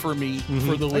 11 for me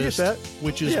for the list,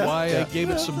 which is why I gave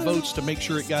it some votes to make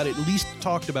sure it got at least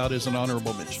talked about as an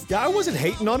honorable mention. Yeah, I wasn't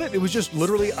hating on it. It was just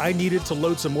literally I needed to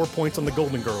load some more points on the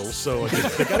Golden Girls, so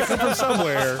they got to come from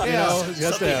somewhere.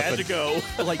 Something had to go.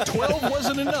 Like 12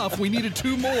 wasn't enough. We needed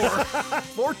 2 more.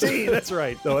 14. That's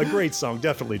right. No, a great song.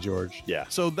 Definitely, George. Yeah.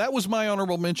 So that was my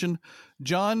honorable mention.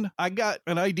 John, I got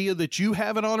an idea that you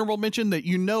have an honorable mention that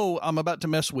you know I'm about to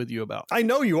mess with you about. I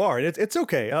know you are. It's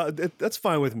okay. That's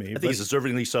fine with me. I think it's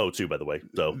deservingly so, too, by the way.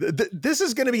 So this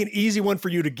is going to be an easy one for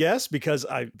you to guess because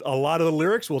a lot of the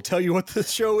lyrics will tell you what the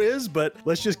show is, but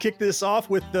let's just kick this off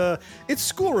with it's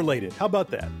school related. How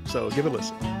about that? So give it a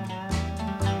listen.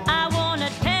 I want to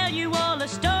tell you all a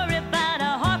story about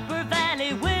a Harper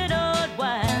Valley widowed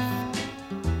wife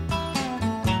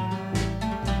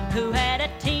who had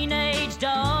a teenage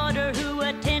daughter who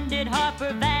attended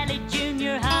Harper Valley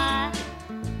Junior High.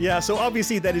 Yeah, so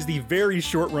obviously that is the very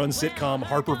short-run sitcom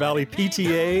Harper Valley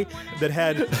PTA that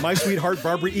had My Sweetheart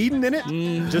Barbara Eden in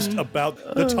it, just about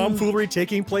the tomfoolery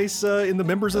taking place in the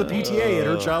members of the PTA at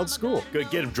her child's school. Good,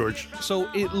 get him, George. So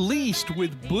at least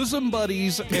with Bosom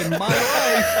Buddies and My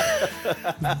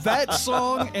Life, that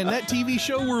song and that TV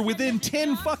show were within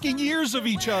 10 fucking years of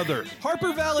each other.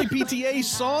 Harper Valley PTA's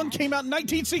song came out in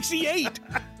 1968.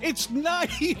 It's not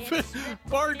even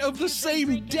part of the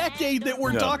same decade that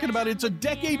we're talking about. It's a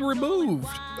decade removed.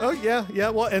 Oh, yeah.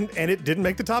 Well, and it didn't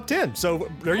make the top 10. So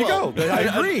there you go. I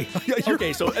agree.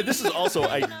 Okay, so this is also,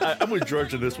 I'm with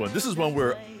George on this one. This is one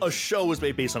where a show was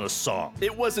made based on a song.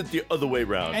 It wasn't the other way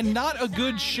around. And not a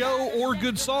good show or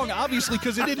good song, obviously,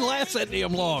 because it didn't last that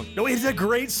damn long. No, it's a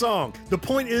great song. The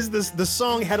point is the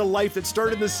song had a life that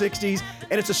started in the 60s,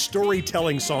 and it's a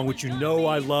storytelling song, which you know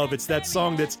I love. It's that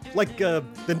song that's like The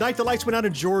Night the Lights Went Out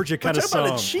in Georgia kind of song. Talk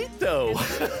about a cheat, though.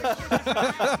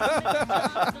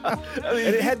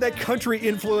 And it had that country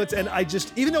influence, and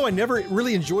even though I never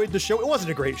really enjoyed the show, it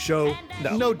wasn't a great show,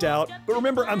 no doubt. But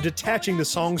remember, I'm detaching the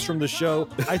songs from the show.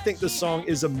 I think the song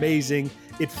is amazing.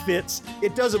 It fits.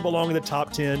 It doesn't belong in the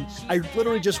top 10. I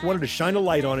literally just wanted to shine a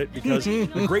light on it because a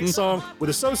great song with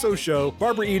a so-so show,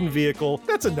 Barbara Eden vehicle,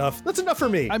 that's enough. That's enough for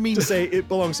me to say it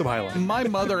belongs some highlight. My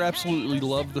mother absolutely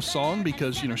loved the song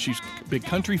because, she's a big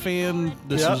country fan.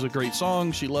 This is a great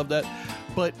song. She loved that.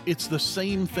 But it's the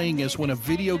same thing as when a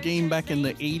video game back in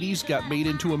the 80s got made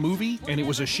into a movie, and it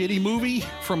was a shitty movie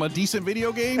from a decent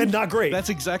video game. And not great. That's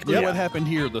exactly what happened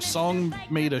here. The song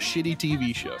made a shitty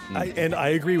TV show. And I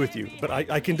agree with you, but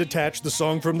I can detach the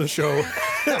song from the show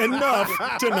enough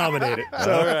to nominate it.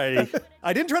 So, all righty.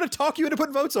 I didn't try to talk you into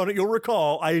putting votes on it. You'll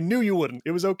recall. I knew you wouldn't.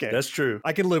 It was okay. That's true.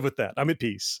 I can live with that. I'm at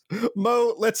peace.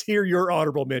 Mo, let's hear your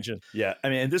honorable mention. Yeah, I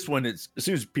mean, and this one, as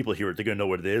soon as people hear it, they're going to know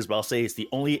what it is, but I'll say it's the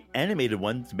only animated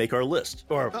one to make our list.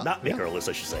 Or not make our list,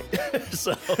 I should say.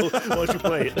 So, why don't you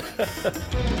play it?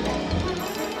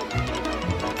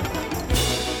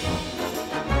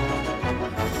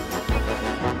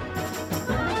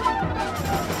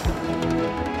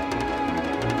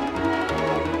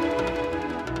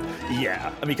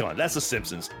 I mean, come on, that's The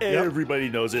Simpsons. Everybody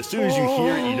knows it. As soon as you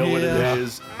hear it, you know what it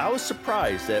is. I was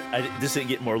surprised that this didn't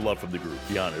get more love from the group,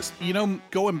 to be honest. You know,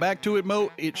 going back to it,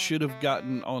 Mo, it should have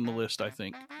gotten on the list, I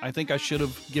think. I think I should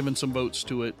have given some votes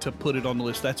to it to put it on the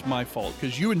list. That's my fault,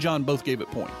 because you and John both gave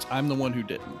it points. I'm the one who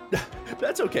didn't.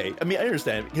 That's okay. I mean, I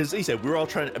understand, because he said we're all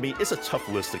trying to, I mean, it's a tough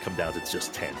list to come down to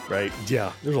just 10, right?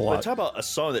 Yeah, there's a lot. But talk about a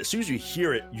song that as soon as you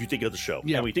hear it, you think of the show.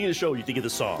 Yeah. And when you think of the show, you think of the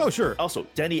song. Oh, sure. Also,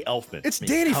 Danny Elfman. It's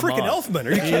Danny freaking Elfman.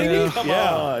 Are you kidding me? Come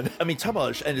on. I mean, talk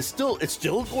about, and it's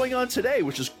still going on today,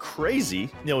 which is crazy. You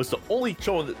know, it's the only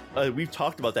show that we've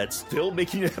talked about that's still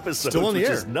making episodes, still on the which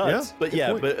air. is nuts.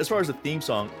 Yeah, but as far as the theme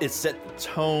song, it set the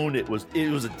tone. It was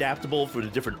adaptable for the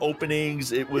different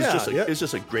openings. It was it's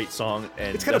just a great song,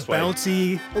 and it's kind of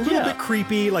bouncy, a little bit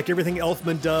creepy, like everything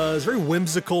Elfman does. Very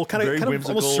whimsical, kind of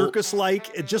almost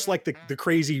circus-like, just like the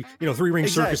crazy, three-ring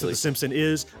circus that The Simpsons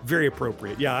is. Very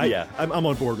appropriate. I'm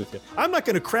on board with you. I'm not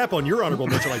going to crap on your honorable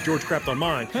mention like George crapped on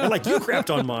mine, and like you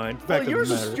crapped on mine. Well,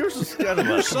 yours is kind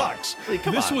of sucks. Hey,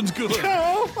 this one's good. Come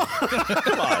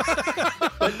on.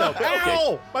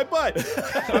 Ow! My butt.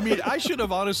 I mean, I should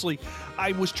have honestly.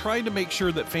 I was trying to make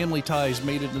sure that Family Ties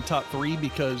made it in the top 3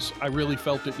 because I really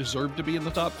felt it deserved to be in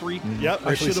the top 3. Yep,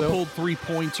 I should have pulled 3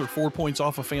 points or 4 points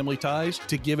off of Family Ties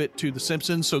to give it to The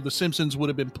Simpsons, so The Simpsons would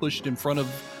have been pushed in front of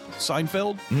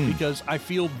Seinfeld because I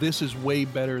feel this is way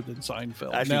better than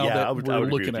Seinfeld. Actually, now that I would we're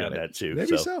agree looking with you at on it. that too.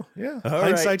 Maybe so. Yeah. All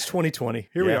Hindsight's 2020.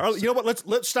 Here we are. You know what?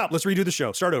 Let's stop. Let's redo the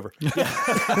show. Start over.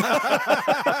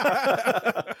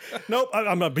 Nope.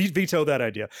 I'm gonna veto that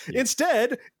idea.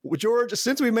 Instead, George,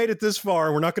 since we made it this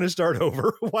far, we're not going to start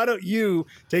over. Why don't you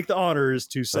take the honors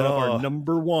to set up our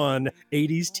number 1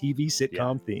 80s TV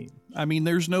sitcom theme? I mean,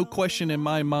 there's no question in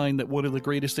my mind that one of the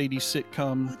greatest 80s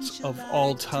sitcoms of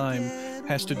all time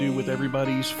has to do with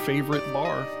everybody's favorite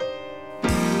bar.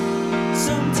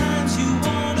 Sometimes you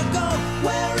wanna go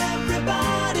where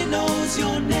everybody knows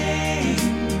your name,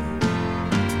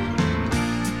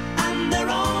 and they're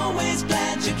always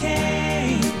glad you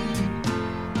came.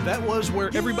 That was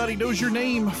Where Everybody Knows Your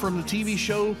Name from the TV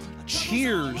show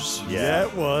Cheers. Yeah,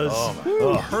 it was.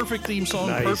 Perfect theme song,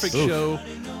 Nice. perfect show.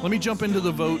 Let me jump into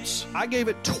the votes. I gave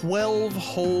it 12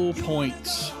 whole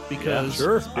points because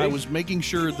I was making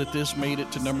sure that this made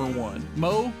it to number 1.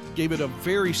 Mo gave it a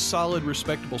very solid,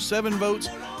 respectable 7 votes.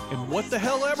 And what the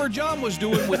hell ever John was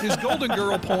doing with his Golden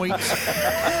Girl points,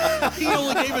 he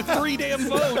only gave it 3 damn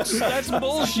votes. That's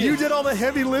bullshit. You did all the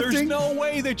heavy lifting? There's no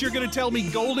way that you're going to tell me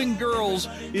Golden Girls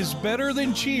is better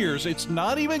than Cheers. It's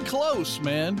not even close,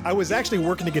 man. I was actually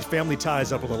working to get Family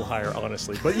Ties up a little higher,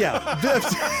 honestly. But yeah,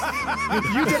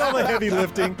 you did all the heavy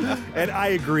lifting, and I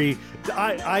agree.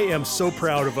 I am so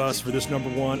proud of us for this number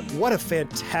 1. What a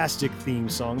fantastic theme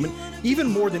song. I mean, even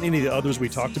more than any of the others we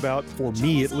talked about, for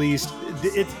me at least,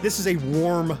 this is a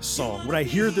warm song. When I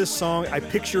hear this song, I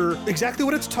picture exactly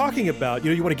what it's talking about.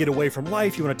 You want to get away from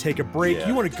life. You want to take a break.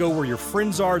 You want to go where your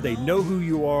friends are. They know who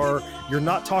you are. You're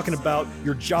not talking about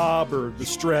your job or the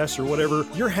stress or whatever.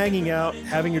 You're hanging out,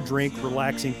 having a drink,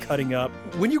 relaxing, cutting up.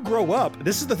 When you grow up,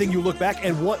 this is the thing you look back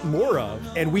and want more of.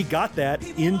 And we got that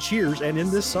in Cheers and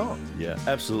in this song. Yeah,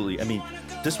 absolutely. I mean,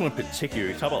 this one in particular,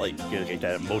 you talk about like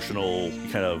that emotional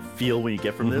kind of feel when you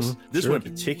get from this. This one in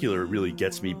particular really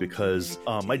gets me because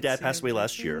my dad passed away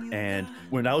last year, and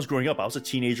when I was growing up, I was a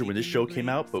teenager when this show came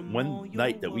out. But one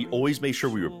night that we always made sure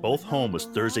we were both home was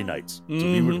Thursday nights, so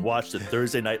we would watch the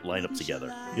Thursday night lineup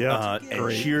together. Yeah,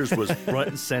 and Cheers was front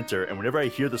and center. And whenever I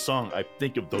hear the song, I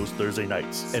think of those Thursday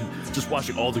nights and just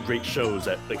watching all the great shows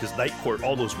that, because Night Court,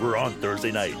 all those were on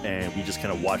Thursday night, and we just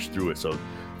kind of watched through it. So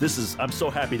I'm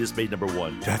so happy this made number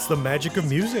 1. That's the magic of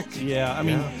music. Yeah, I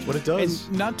mean, that's what it does.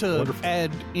 And not to add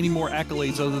any more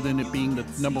accolades other than it being the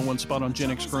number 1 spot on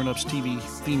Gen X Grown Ups TV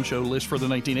theme show list for the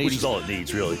 1980s. Which is all it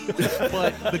needs, really.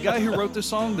 But the guy who wrote this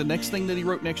song, the next thing that he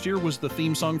wrote next year was the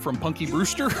theme song from Punky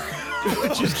Brewster,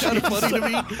 which is kind of funny to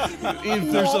me.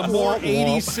 If there's a more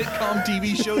 80s sitcom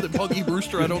TV show than Punky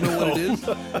Brewster, I don't know what it is.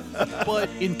 But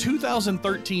in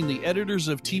 2013, the editors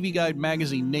of TV Guide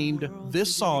magazine named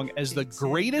this song as the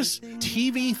greatest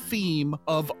TV theme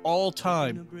of all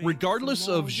time, regardless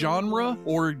of genre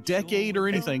or decade or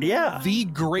anything. Yeah, the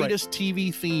greatest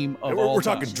TV theme of all time. We're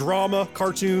talking drama,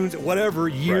 cartoons, whatever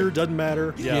year, doesn't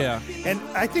matter. Yeah. And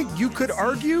I think you could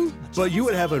argue, but you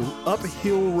would have an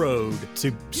uphill road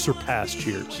to surpass past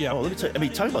Cheers. Yeah. Oh, let me tell you, I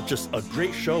mean, talking about just a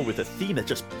great show with a theme that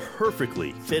just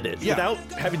perfectly fit it without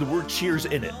having the word Cheers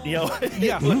in it. You know?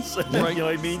 Yeah. Right. You know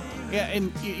what I mean? Yeah,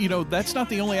 and that's not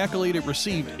the only accolade it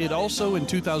received. It also, in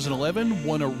 2011,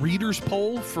 won a reader's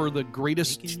poll for the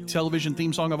greatest television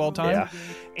theme song of all time. Yeah.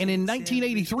 And in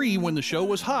 1983, when the show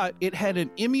was hot, it had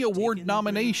an Emmy Award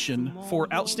nomination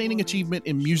for Outstanding Achievement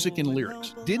in Music and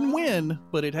Lyrics. Didn't win,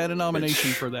 but it had a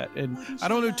nomination for that. And I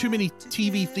don't know too many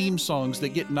TV theme songs that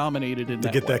get nominated in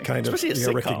that get way. that kind of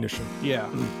recognition. Yeah.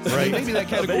 Right. Maybe that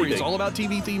category is all about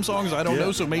TV theme songs. I don't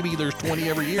know. So maybe there's 20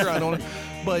 every year. I don't know.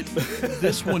 But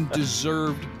this one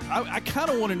deserved. I kind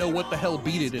of want to know what the hell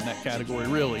beat it in that category,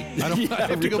 really. I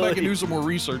have to go back and do some more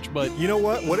research. But you know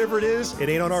what? Whatever it is, it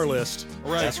ain't on our list.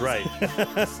 Right. That's right.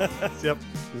 Yep.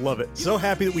 Love it. So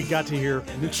happy that we got to hear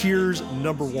the Cheers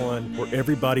 #1, where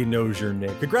everybody knows your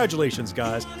name. Congratulations,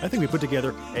 guys. I think we put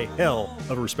together a hell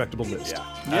of a respectable list.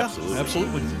 Yeah,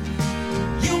 absolutely.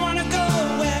 You wanna go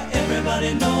where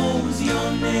everybody knows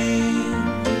your name.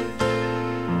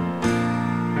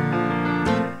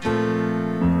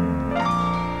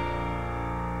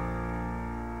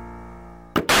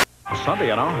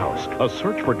 Sunday in our house, a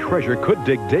search for treasure could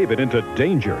dig David into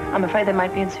danger. I'm afraid they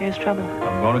might be in serious trouble.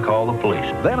 I'm going to call the police.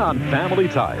 Then on Family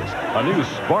Ties, a new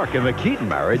spark in the Keaton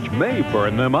marriage may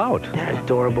burn them out. They're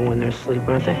adorable when they're asleep,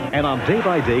 aren't they? And on Day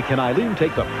by Day, can Eileen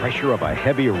take the pressure of a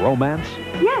heavy romance?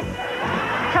 Yes.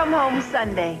 Come home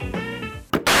Sunday.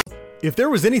 If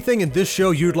there was anything in this show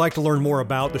you'd like to learn more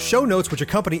about, the show notes which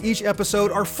accompany each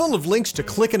episode are full of links to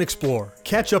click and explore.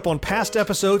 Catch up on past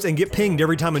episodes and get pinged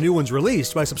every time a new one's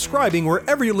released by subscribing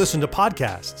wherever you listen to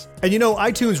podcasts. And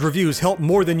iTunes reviews help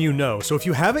more than you know, so if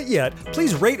you haven't yet,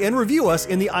 please rate and review us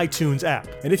in the iTunes app.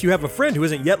 And if you have a friend who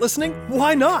isn't yet listening,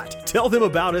 why not? Tell them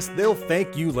about us, they'll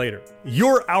thank you later.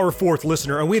 You're our 4th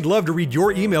listener, and we'd love to read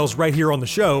your emails right here on the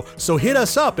show, so hit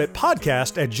us up at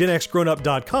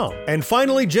podcast@genxgrownup.com. And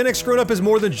finally, Gen X Grown Up is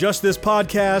more than just this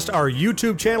podcast. Our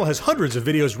YouTube channel has hundreds of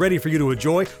videos ready for you to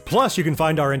enjoy, plus you can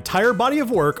find our entire body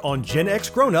of work on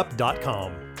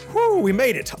genxgrownup.com. Whew, we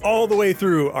made it all the way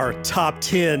through our top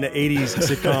 10 80s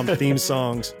sitcom theme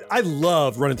songs. I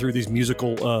love running through these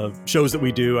musical shows that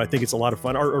we do. I think it's a lot of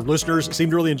fun. Our listeners seem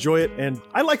to really enjoy it, and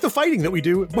I like the fighting that we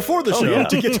do before the show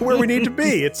to get to where we need to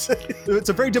be. It's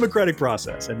a very democratic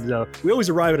process, and we always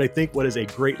arrive at, I think, what is a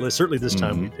great list. Certainly this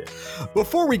time we did.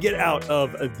 Before we get out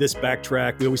of this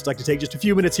backtrack, we always like to take just a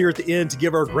few minutes here at the end to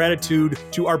give our gratitude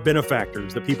to our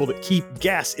benefactors, the people that keep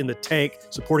gas in the tank,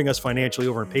 supporting us financially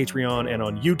over on Patreon and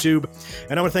on YouTube.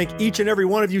 And I want to thank each and every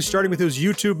one of you, starting with those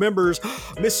YouTube members: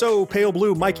 Miss O, Pale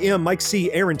Blue, Mike M, Mike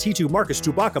C, Aaron T2, Marcus,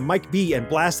 Chewbacca, Mike B, and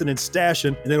Blastin' and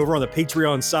Stashin'. And then over on the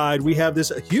Patreon side, we have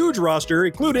this huge roster,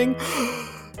 including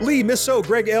Lee, Miss So,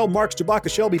 Greg L, Marks, Chewbacca,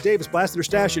 Shelby, Davis, Blaster,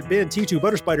 Stash It, Ben, T2,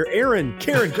 Butterspider, Aaron,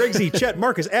 Karen, Greg Z, Chet,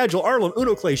 Marcus, Agile, Arlen,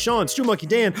 Uno Clay, Sean, Stu Monkey,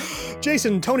 Dan,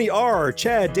 Jason, Tony R,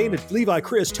 Chad, Dana, Levi,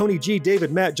 Chris, Tony G,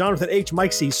 David, Matt, Jonathan H,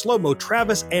 Mike C, Slow-Mo,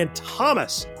 Travis, and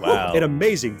Thomas. Wow. An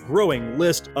amazing, growing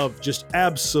list of just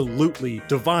absolutely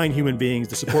divine human beings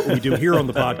to support what we do here on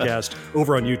the podcast,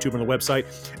 over on YouTube and the website.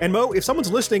 And Mo, if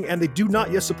someone's listening and they do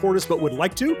not yet support us but would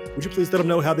like to, would you please let them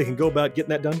know how they can go about getting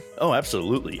that done? Oh,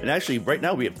 absolutely. And actually, right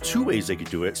now we have 2 ways they could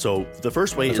do it. So the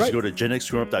first way is to go to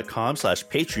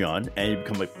genxgrownup.com/Patreon and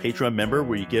become a Patreon member,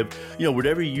 where you give,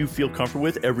 whatever you feel comfortable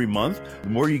with every month. The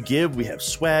more you give, we have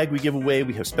swag we give away.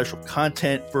 We have special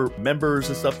content for members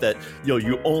and stuff that,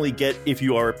 you only get if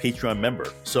you are a Patreon member.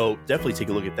 So definitely take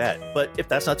a look at that. But if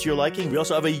that's not to your liking, we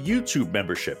also have a YouTube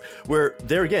membership, where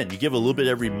there again, you give a little bit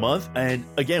every month. And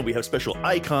again, we have special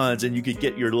icons, and you could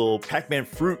get your little Pac-Man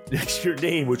fruit next to your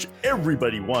name, which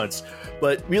everybody wants.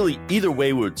 But really, either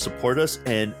way would support us,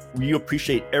 and we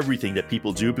appreciate everything that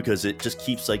people do, because it just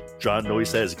keeps, like John always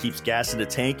says, it keeps gas in the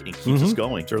tank and keeps us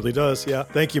going. Certainly does, yeah.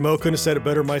 Thank you, Mo. Couldn't have said it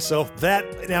better myself.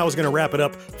 That now is going to wrap it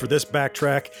up for this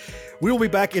backtrack. We will be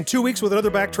back in 2 weeks with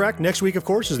another backtrack. Next week, of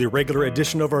course, is the regular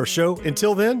edition of our show.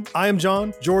 Until then, I am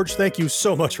John. George, thank you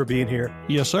so much for being here.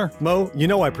 Yes, sir. Mo,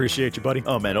 I appreciate you, buddy.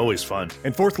 Oh, man, always fun.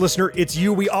 And 4th listener, it's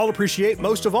you we all appreciate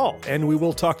most of all. And we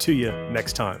will talk to you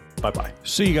next time. Bye-bye.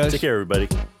 See you guys. Take care, everybody.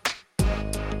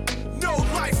 No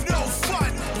life, no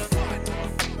fun.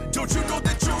 Don't you know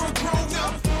that you're a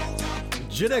grown-up?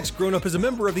 Gen X Grown Up is a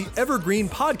member of the Evergreen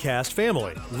Podcast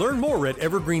family. Learn more at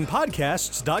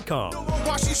evergreenpodcasts.com.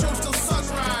 Watching shows till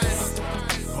sunrise.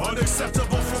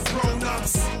 Unacceptable for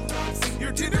grown-ups.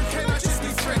 Your dinner cannot just be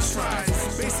French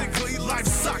fries. Basically, life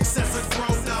sucks as a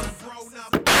grown-up.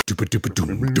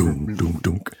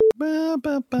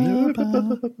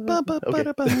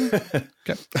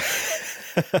 Okay.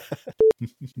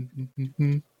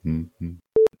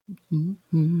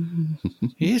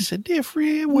 It's a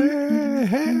different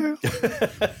world.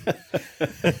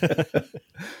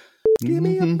 Give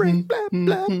me a break, blah,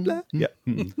 blah, blah. Yeah.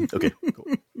 Okay,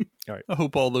 cool. All right. I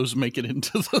hope all those make it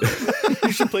into the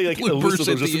You should play like a list of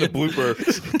those just in a blooper.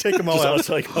 Take them all Just out. us,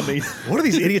 like, humming. What are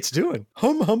these idiots doing?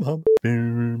 Hum, hum, hum.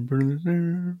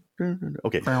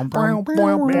 Okay.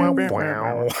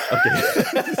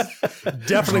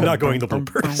 Definitely not going to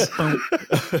bloopers.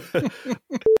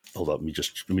 Hold up,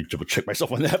 let me double check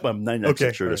myself on that, but I'm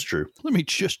 99% sure that's true. Let me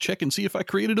just check and see if I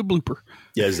created a blooper.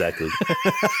 Yeah, exactly.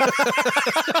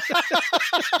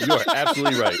 You are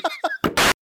absolutely right.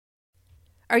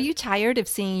 Are you tired of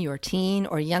seeing your teen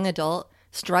or young adult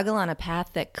struggle on a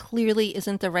path that clearly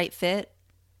isn't the right fit?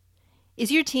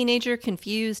 Is your teenager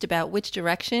confused about which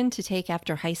direction to take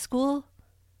after high school?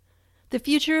 The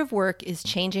future of work is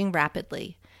changing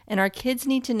rapidly, and our kids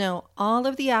need to know all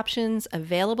of the options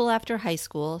available after high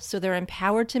school so they're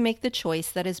empowered to make the choice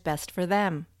that is best for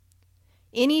them.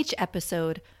 In each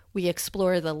episode, we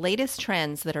explore the latest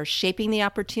trends that are shaping the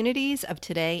opportunities of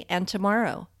today and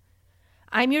tomorrow.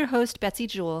 I'm your host, Betsy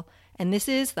Jewell, and this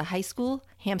is the High School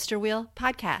Hamster Wheel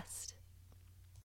Podcast.